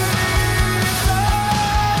destiny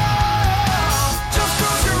just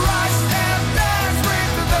close your eyes and dance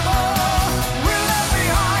with the devil. We left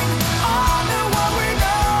behind all the what we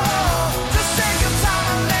know. Just take your time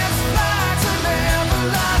and let's fly to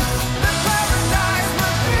Neverland. The paradise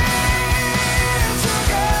we've been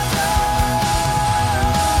together.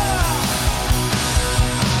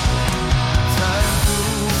 Time to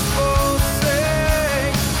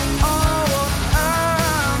forsake all what I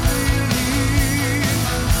believe.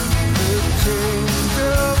 The change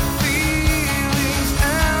of feelings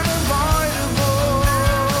unavoidable.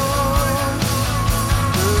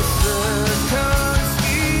 The second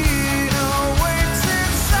speed awaits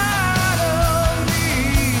inside of me.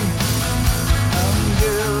 I'm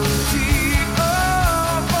guilty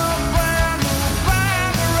of a brand new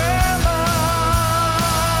panorama.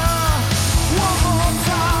 One more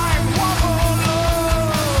time, one more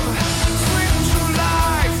love, sweet true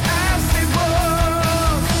lies as it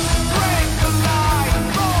was. Break the light,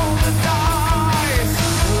 roll the dice,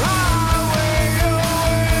 highway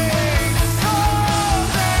awaits. All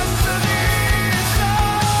destiny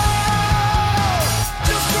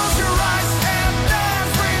just close your eyes and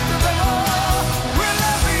dance with the devil. We're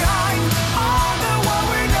left behind all the what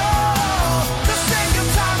we know. Just take your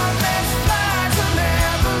time and let's fly to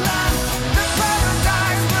Neverland. The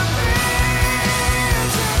paradise we've been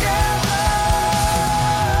together.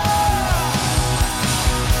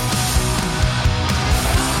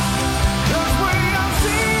 'Cause we don't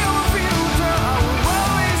see our future, our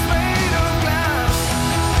world is made of glass.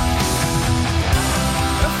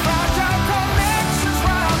 A fragile connections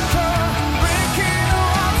rupture, breaking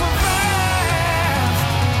our hearts so fast.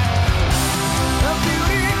 A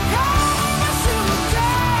beauty comes to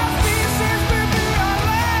death, pieces will be our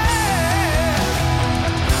last.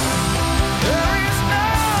 There is no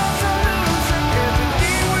solution,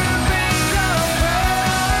 everything will be just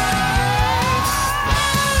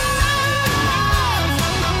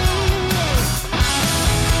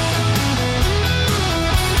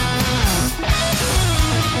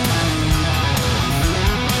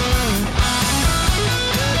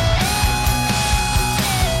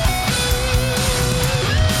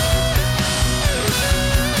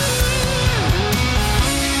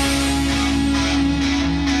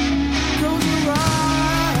close your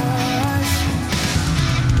eyes.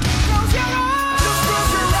 Close your eyes. Just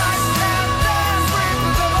close your eyes and dance with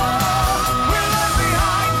the devil. We're left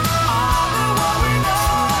behind all the what we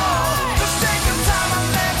know. Just take your time and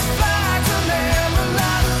let's fly to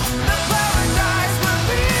Neverland. The paradise we've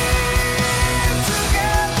been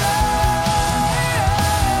together.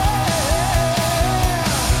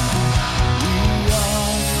 We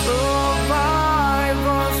are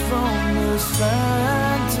survivors from this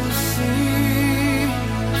fantasy.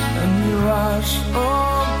 A mirage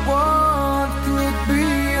of what could be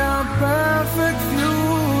a perfect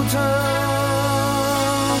future.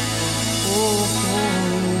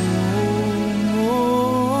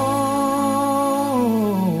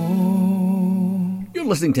 You're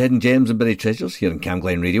listening to Hidden Gems and Buried Treasures here on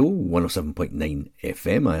Camglen Radio 107.9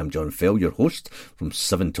 FM. I am John Fell, your host, from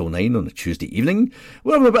 7 till 9 on a Tuesday evening.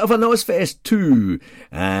 We're having a bit of a Noise Fest too,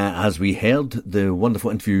 as we heard the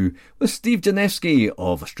wonderful interview with Steve Janewski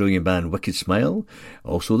of Australian band Wicked Smile,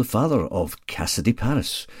 also the father of Cassidy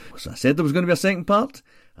Paris. So I said there was going to be a second part,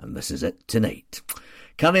 and this is it tonight.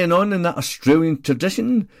 Carrying on in that Australian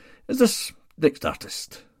tradition is this next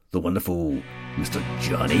artist, the wonderful Mr.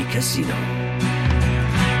 Johnny Casino.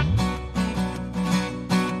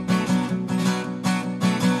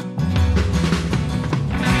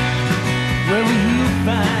 Where will you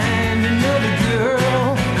find another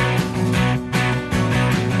girl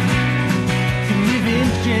to live in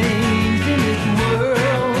chains in this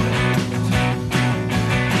world?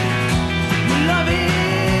 Your love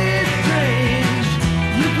is strange.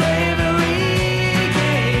 You play every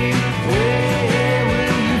game. Where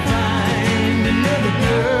will you find another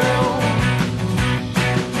girl?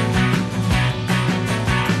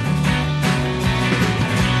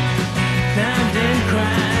 Times and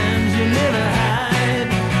crimes you never hide.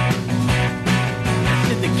 I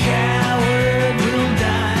said the coward will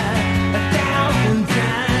die 1,000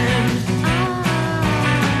 times.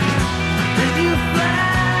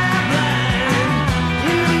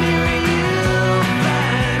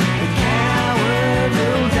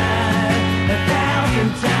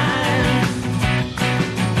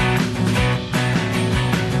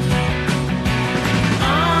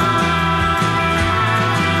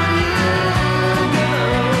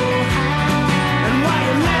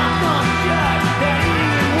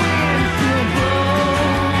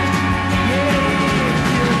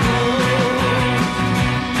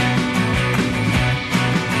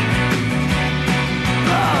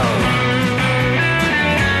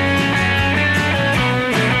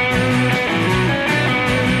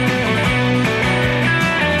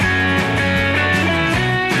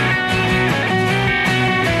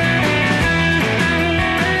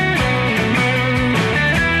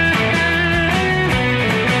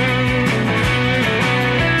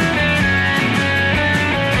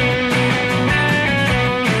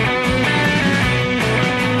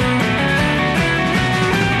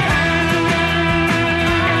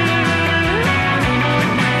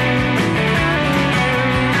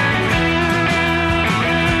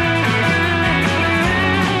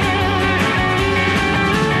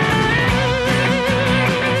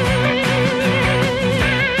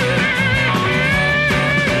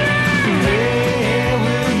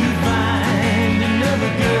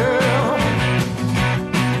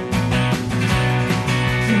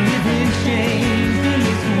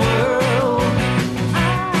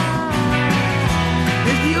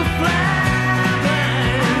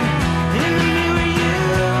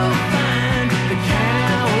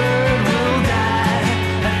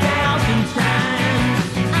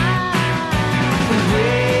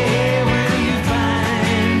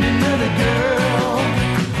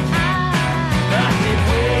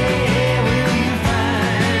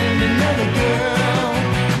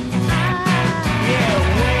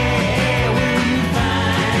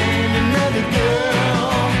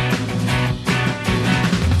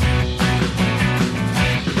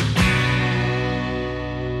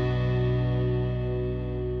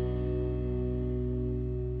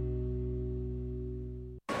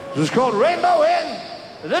 This is called Rainbow in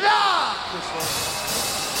the Dark.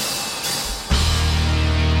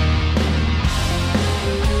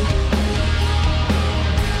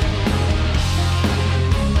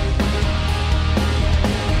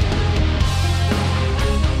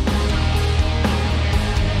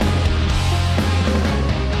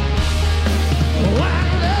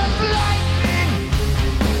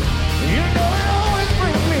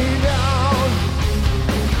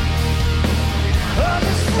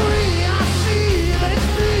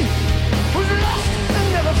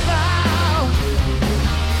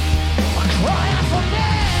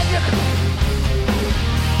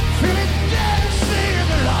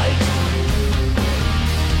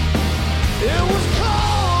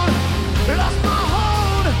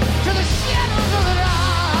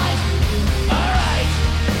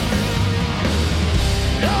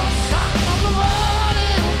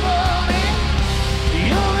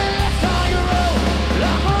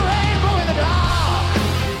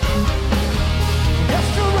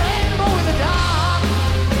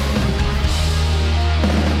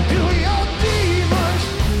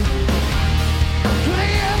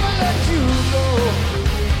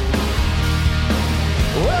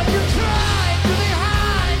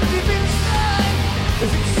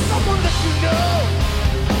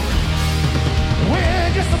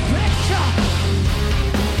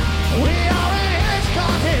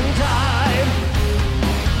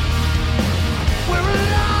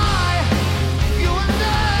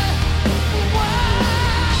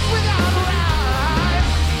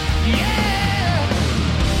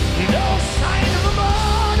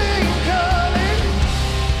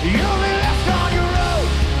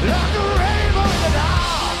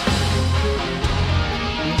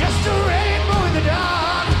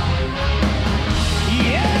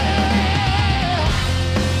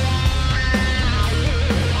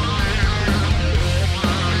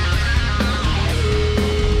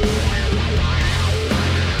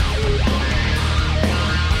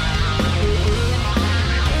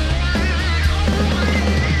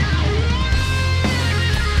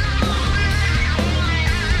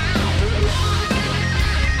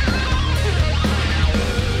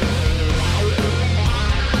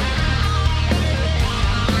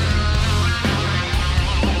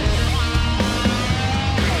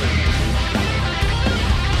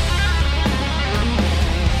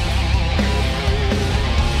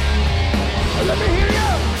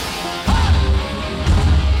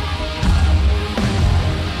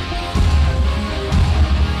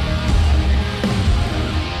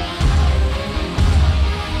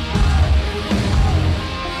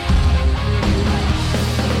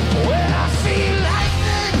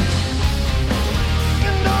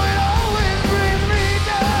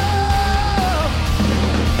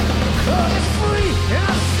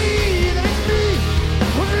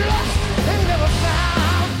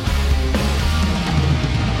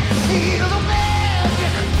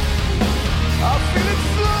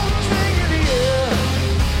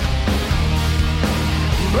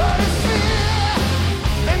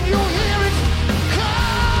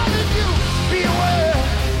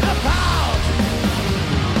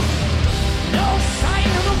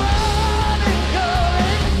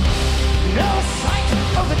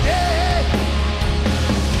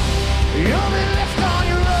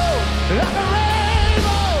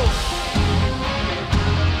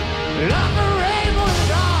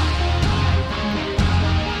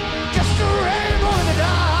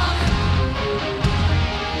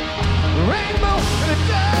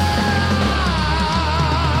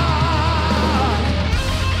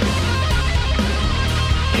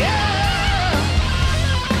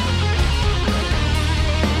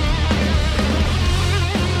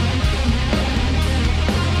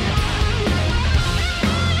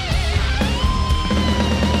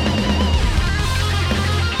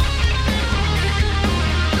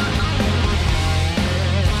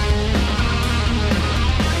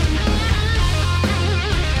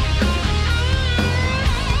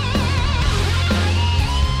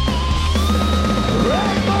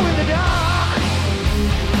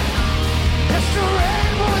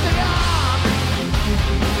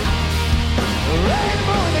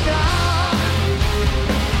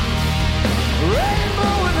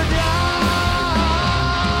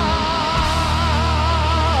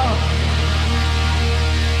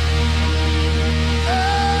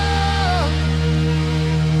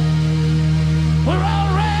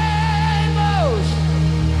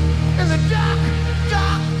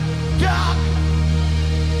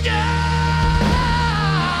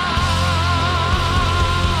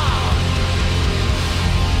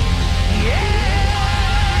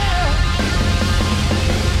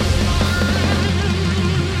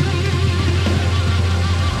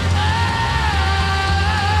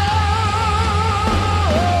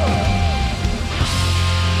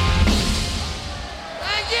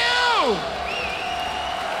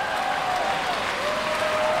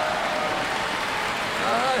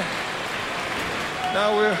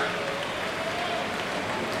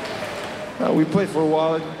 Now we played for a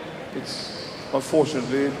while. It's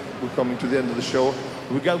unfortunately we're coming to the end of the show.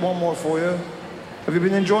 We got one more for you. Have you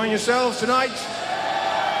been enjoying yourselves tonight?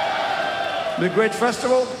 The great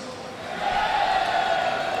festival?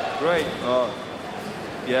 Great.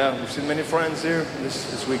 Yeah, we've seen many friends here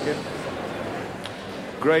this weekend.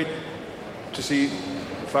 Great to see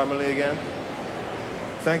the family again.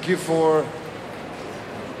 Thank you for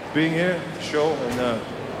being here, show,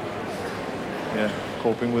 and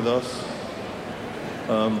coping with us.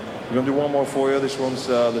 We're gonna do one more for you. This one's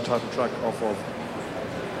the title track off of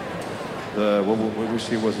the what we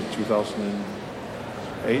see was it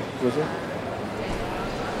 2008, was it?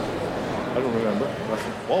 I don't remember.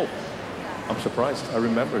 Whoa, I'm surprised. I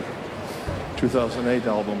remembered 2008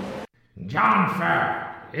 album. John fell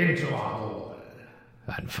into a hole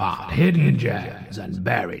and found hidden gems and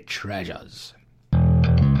buried treasures.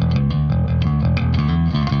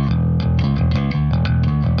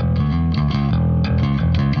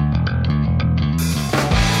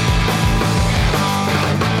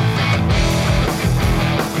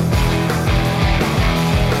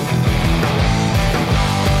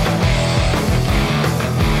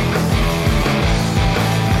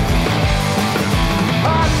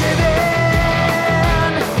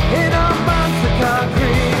 In a monster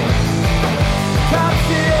concrete,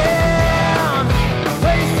 touched it in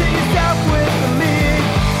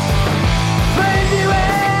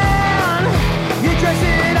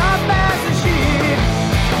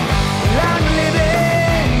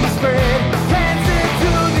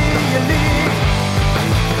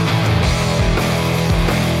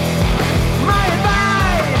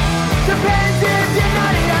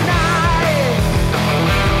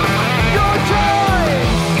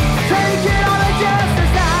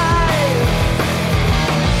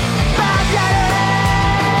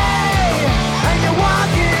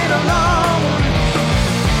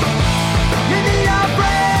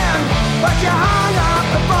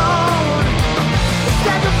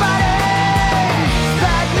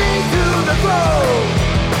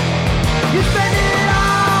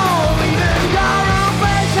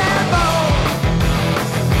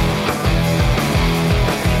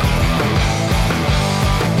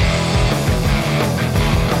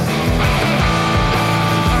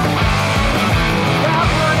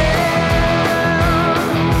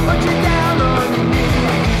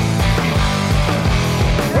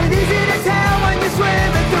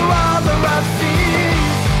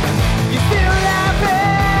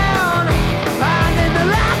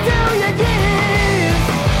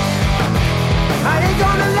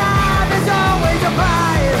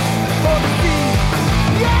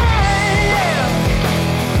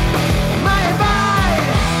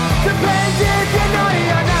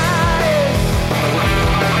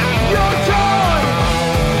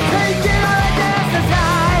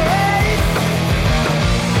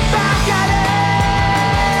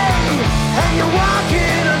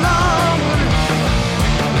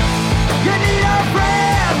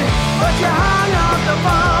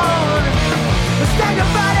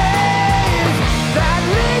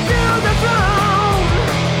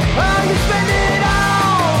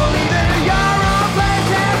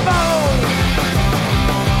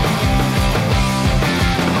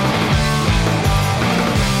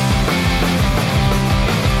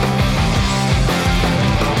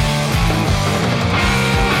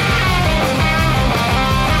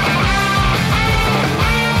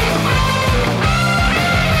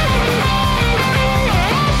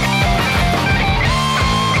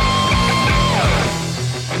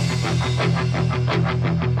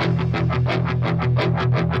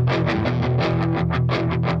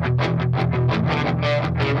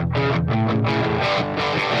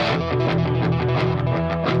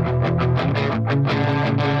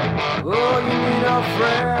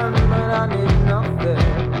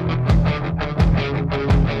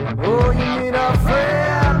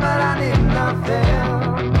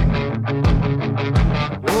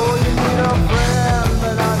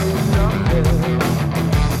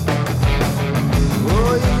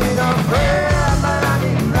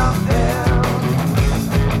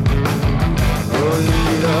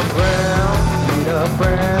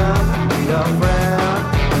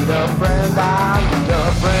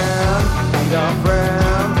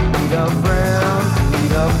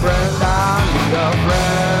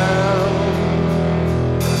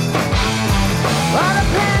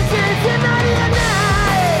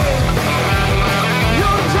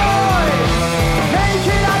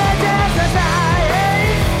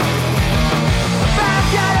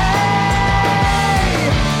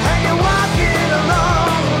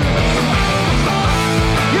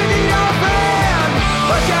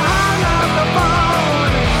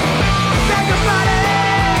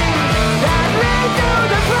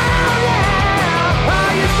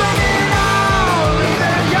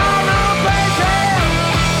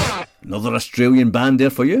Another Australian band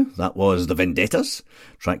there for you. That was the Vendettas,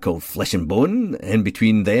 track called Flesh and Bone. In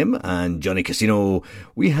between them and Johnny Casino,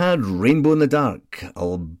 we had Rainbow in the Dark,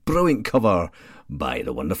 a brilliant cover by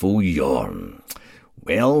the wonderful Yorn.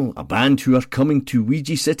 Well, a band who are coming to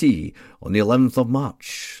Ouija City on the 11th of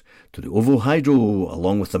March, to the Ovo Hydro,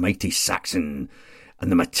 along with the mighty Saxon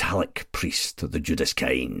and the metallic priest of the Judas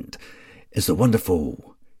kind, is the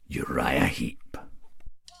wonderful Uriah Heep.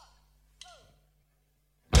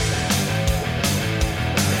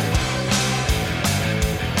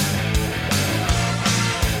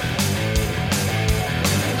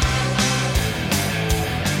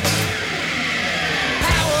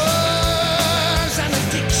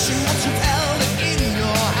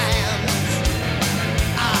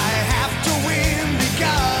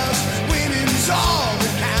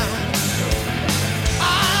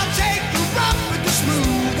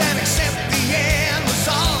 Smooth and accept the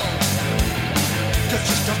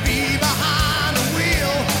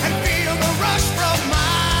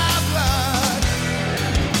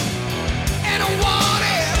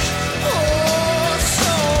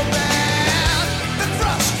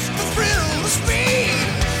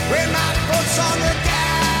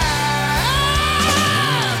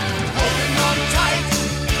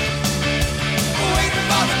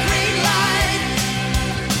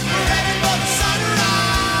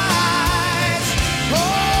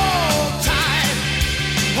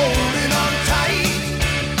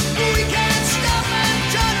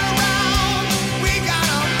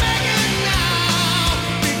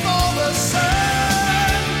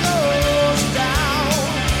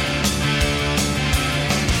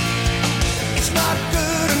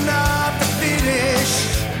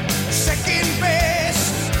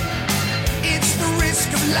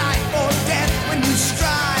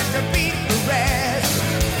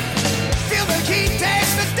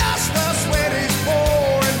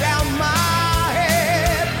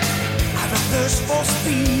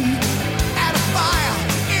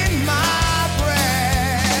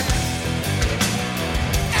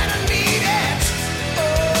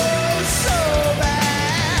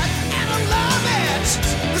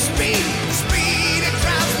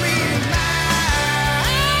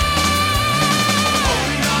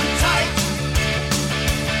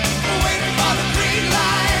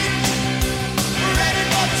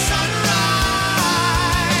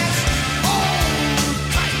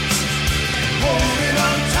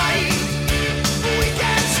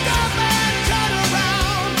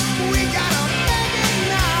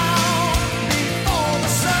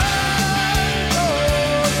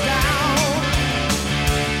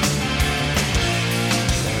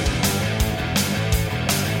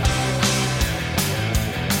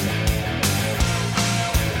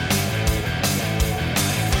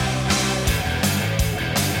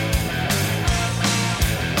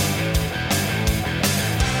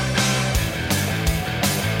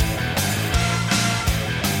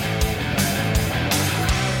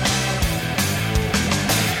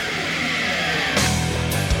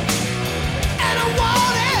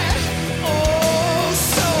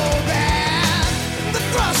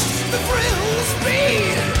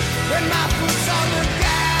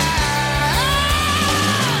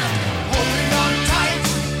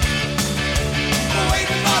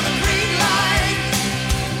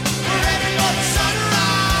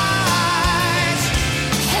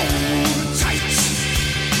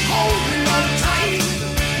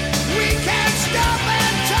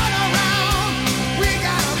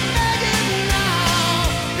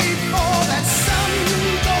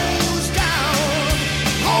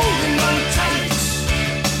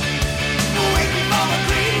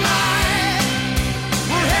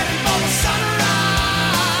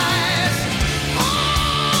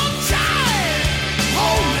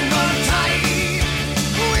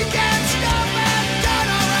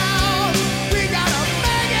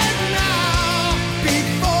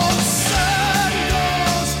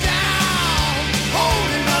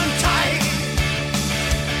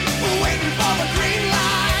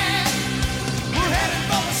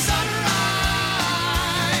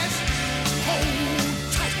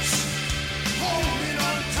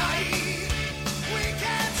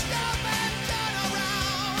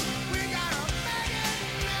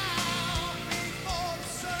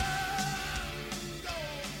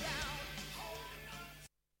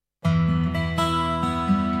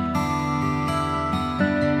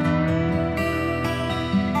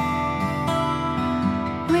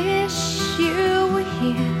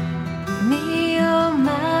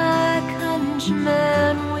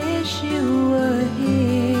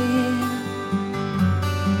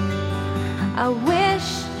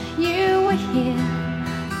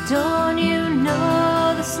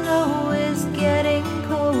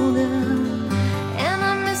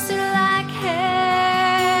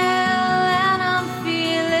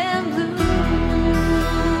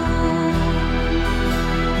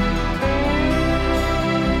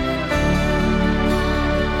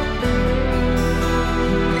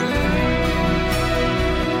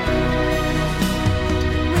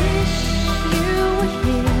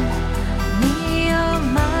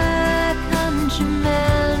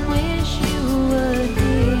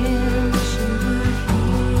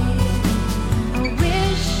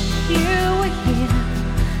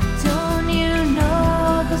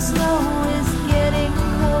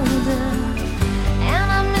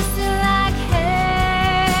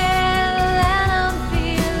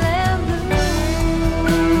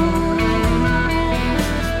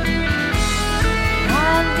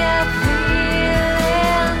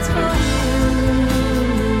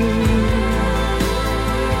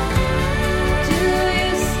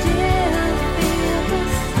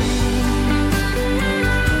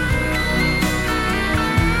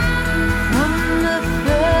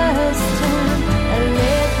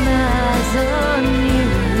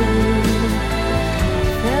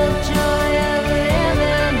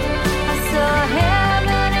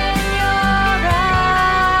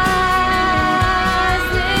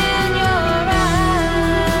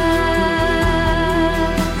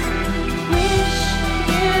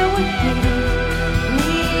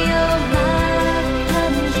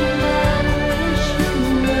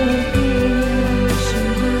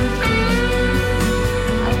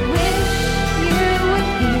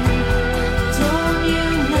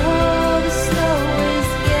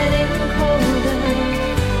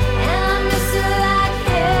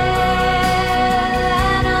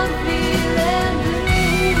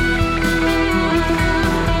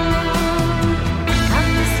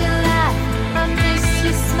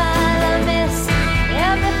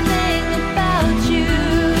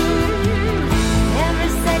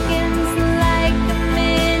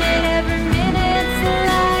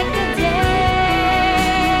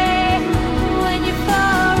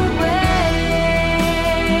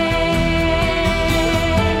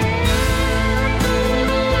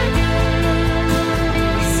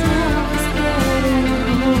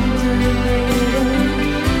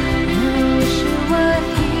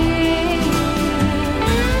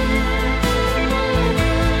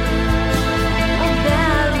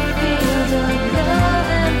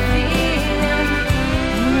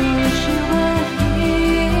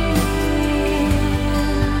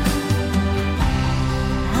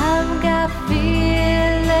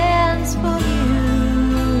feelings for you.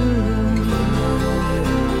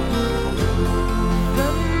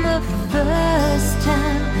 From the first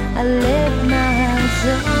time I laid my eyes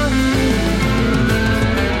on you.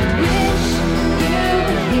 Wish you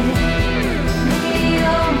were here. Me,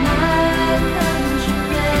 oh my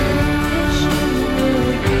countryman. Wish you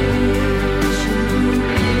were here. Wish you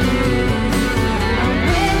were here. I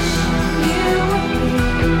wish you were here.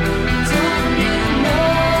 Don't you know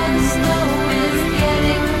the snow is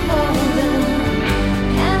getting colder,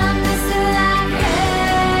 and I miss it like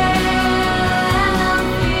hell, and I'm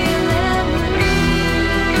feeling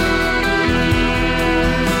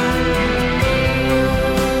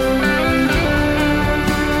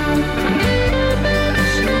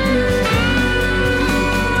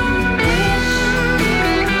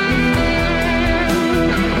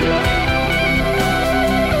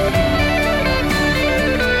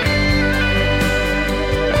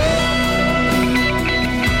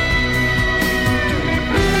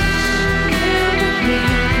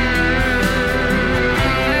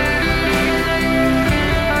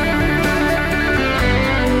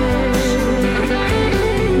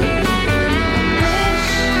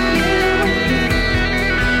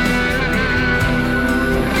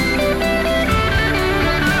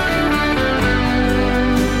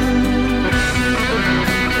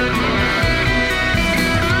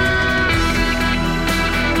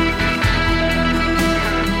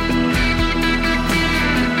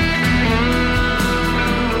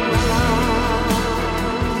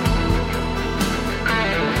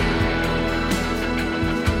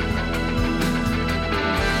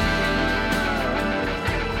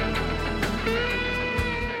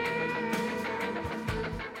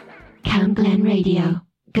Cam Glen Radio.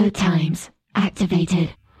 Good times.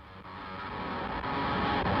 Activated.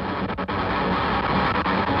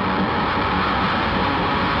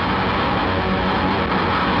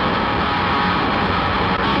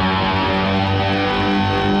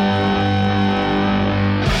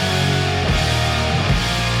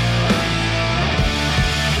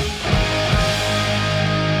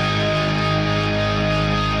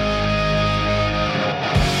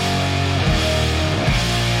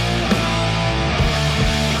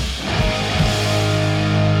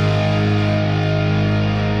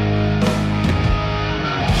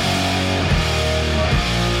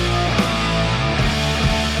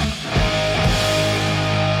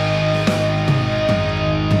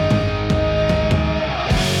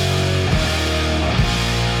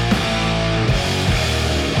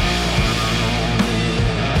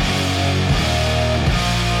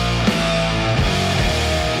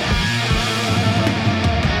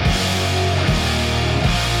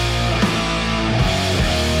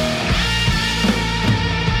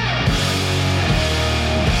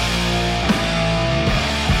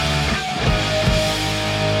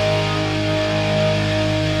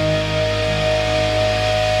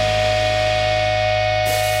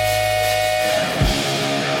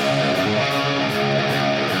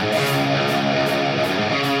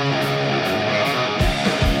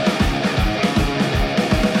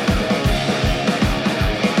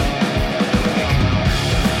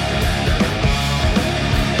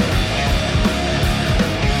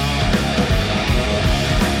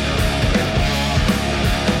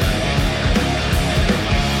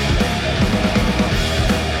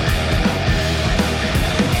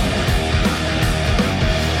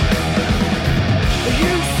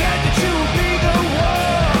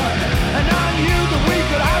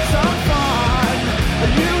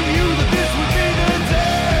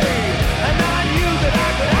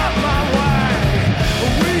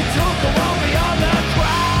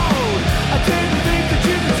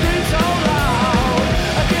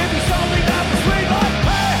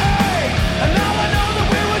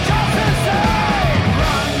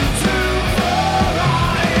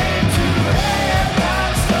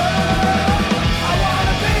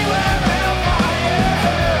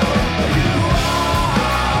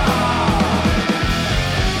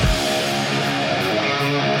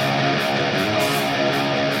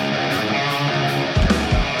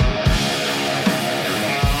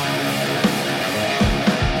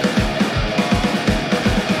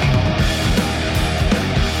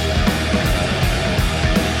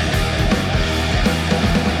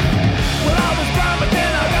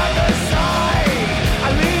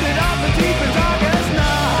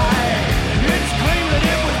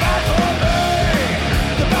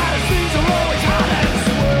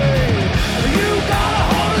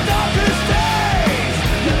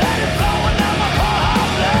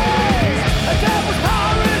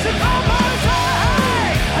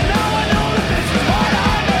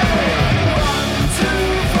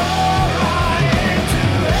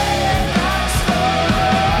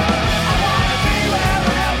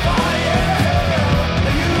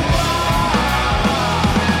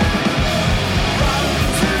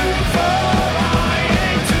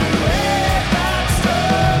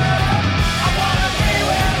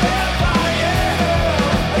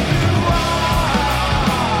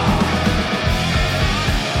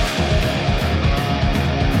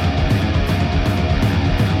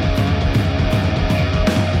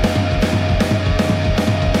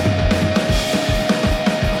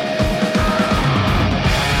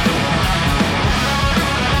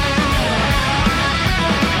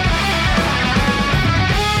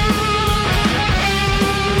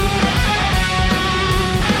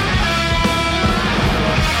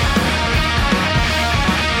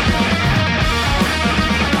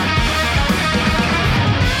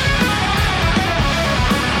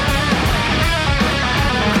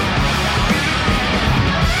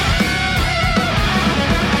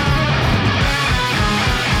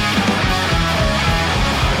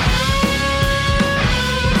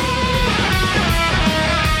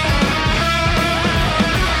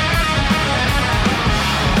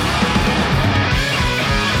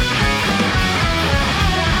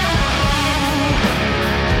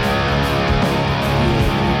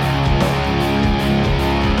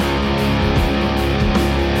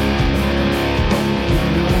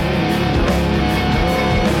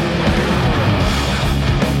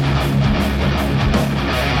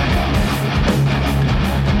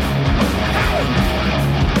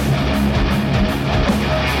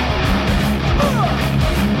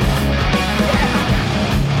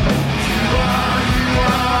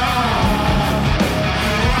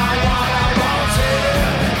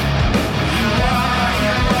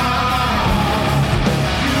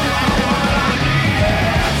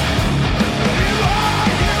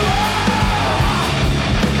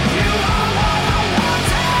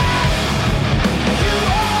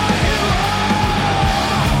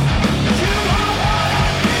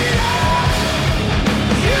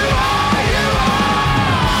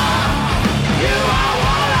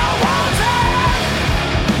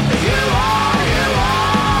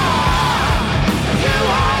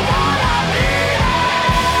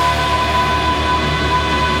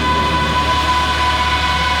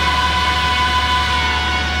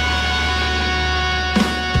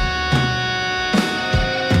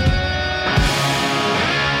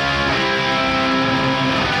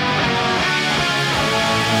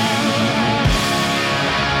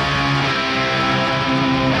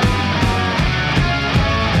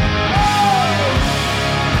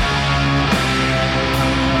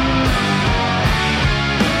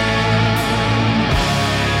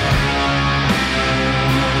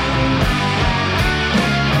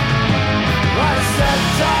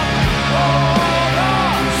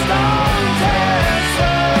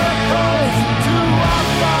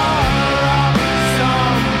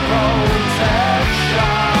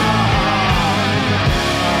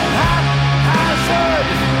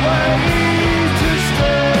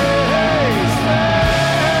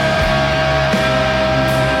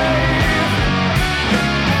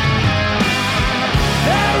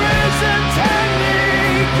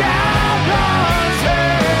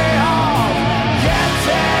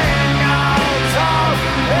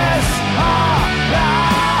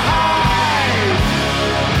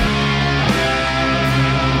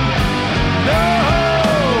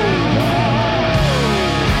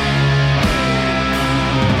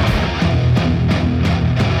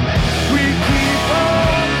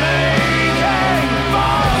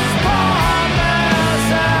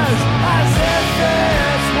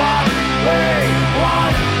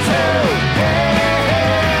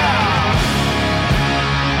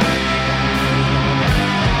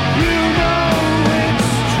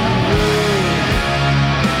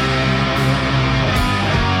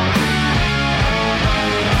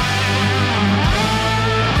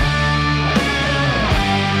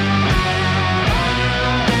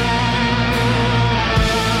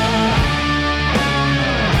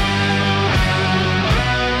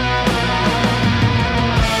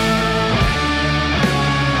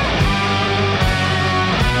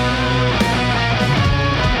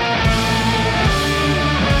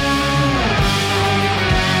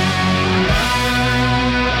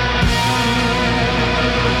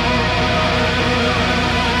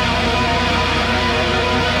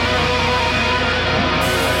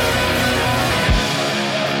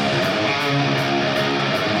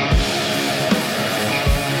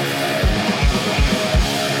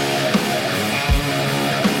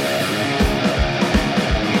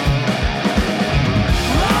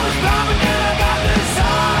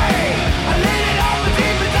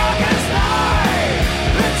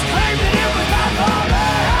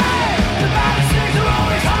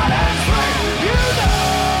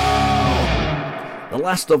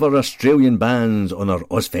 last of our Australian bands on our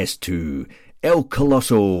Ozfest 2, El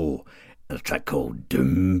Colosso, and a track called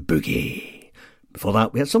Doom Boogie. Before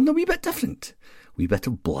that, we had something a wee bit different. Wee bit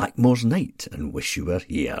of Blackmore's Night and Wish You Were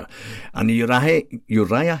Here. And the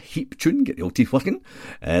Uriah Heep tune, get the old teeth working,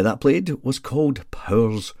 that played was called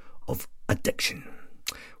Powers of Addiction.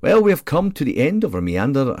 Well, we have come to the end of our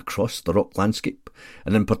meander across the rock landscape,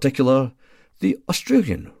 and in particular, the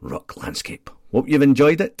Australian rock landscape. Hope you've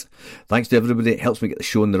enjoyed it. Thanks to everybody that helps me get the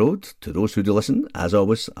show on the road. To those who do listen, as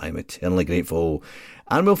always, I'm eternally grateful.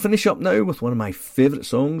 And we'll finish up now with one of my favourite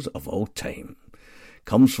songs of all time.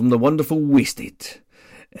 Comes from the wonderful Wasted.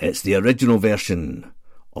 It's the original version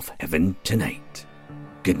of Heaven Tonight.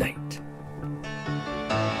 Good night.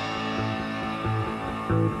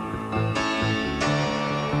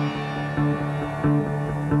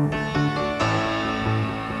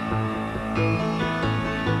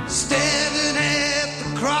 Standing at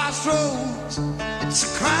the crossroads, it's a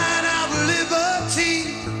crying out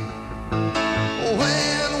liberty.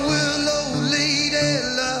 When will old lady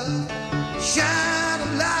love shine a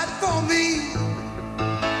light for me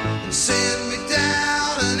and send me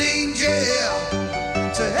down an angel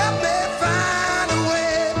to help me find a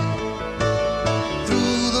way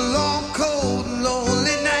through the long, cold, and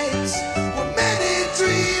lonely nights where many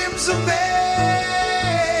dreams are made.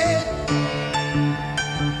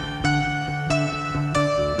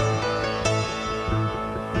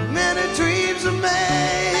 Many dreams are made.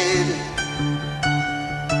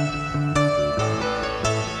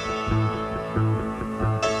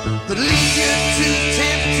 That lead you to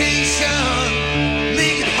temptation,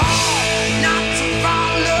 make it hard not to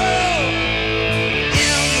follow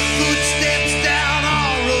in the footsteps down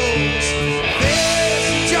our roads. There's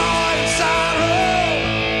joy and sorrow,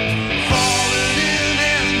 falling in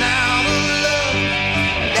and out of love,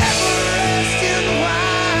 never asking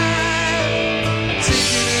why,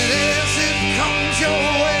 taking it as it comes your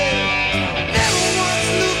way, never once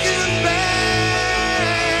looking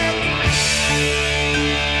back.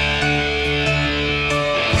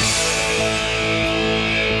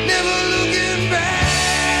 Never looking back.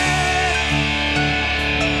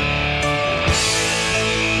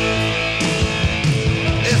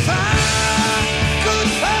 If I could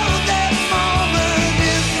hold that moment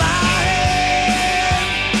in my hand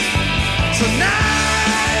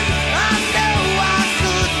tonight, I know I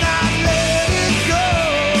could not let it go.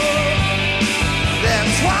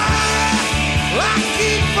 That's why I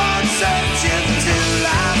keep on searching till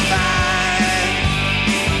I find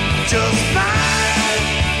just mine,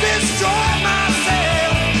 destroy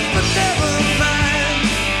myself, but never mind.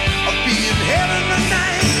 I'll be in heaven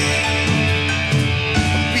tonight.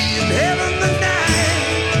 I'll be in heaven tonight.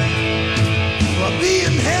 I'll be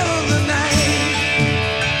in heaven tonight.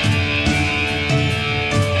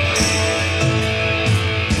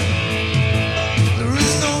 There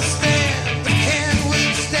is no stand that can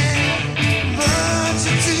withstand, burns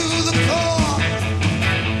you to the core.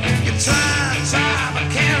 You try, but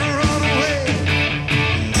can't run away.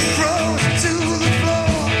 Throws you to the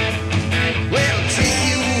floor. Well, take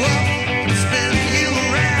you up, spin you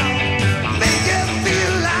around, make you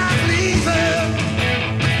feel like leaving.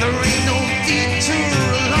 There ain't no detour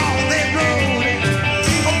along that road,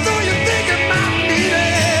 although you think it might be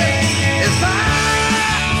there. If I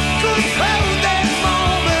could hold that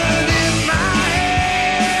moment in my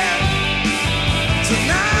hand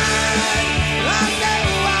tonight, I know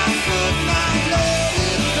I could not let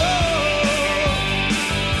it go.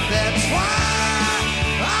 That's why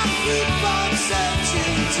I keep on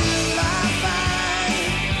searching till I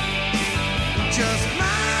find just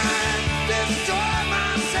mine, destroy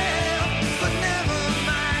myself, but never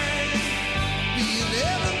mind. Be in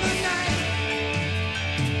heaven tonight.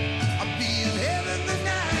 I'll be in heaven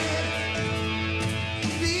tonight.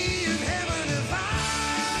 Be in heaven if I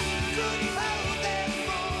could hold that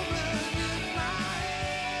moment in my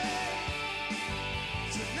hand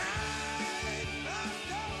tonight. I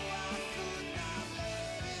know I could not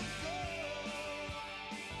let it go.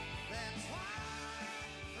 That's why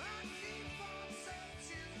I keep on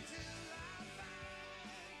searching till I find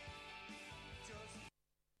just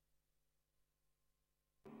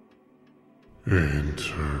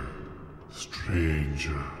Enter,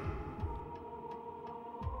 stranger.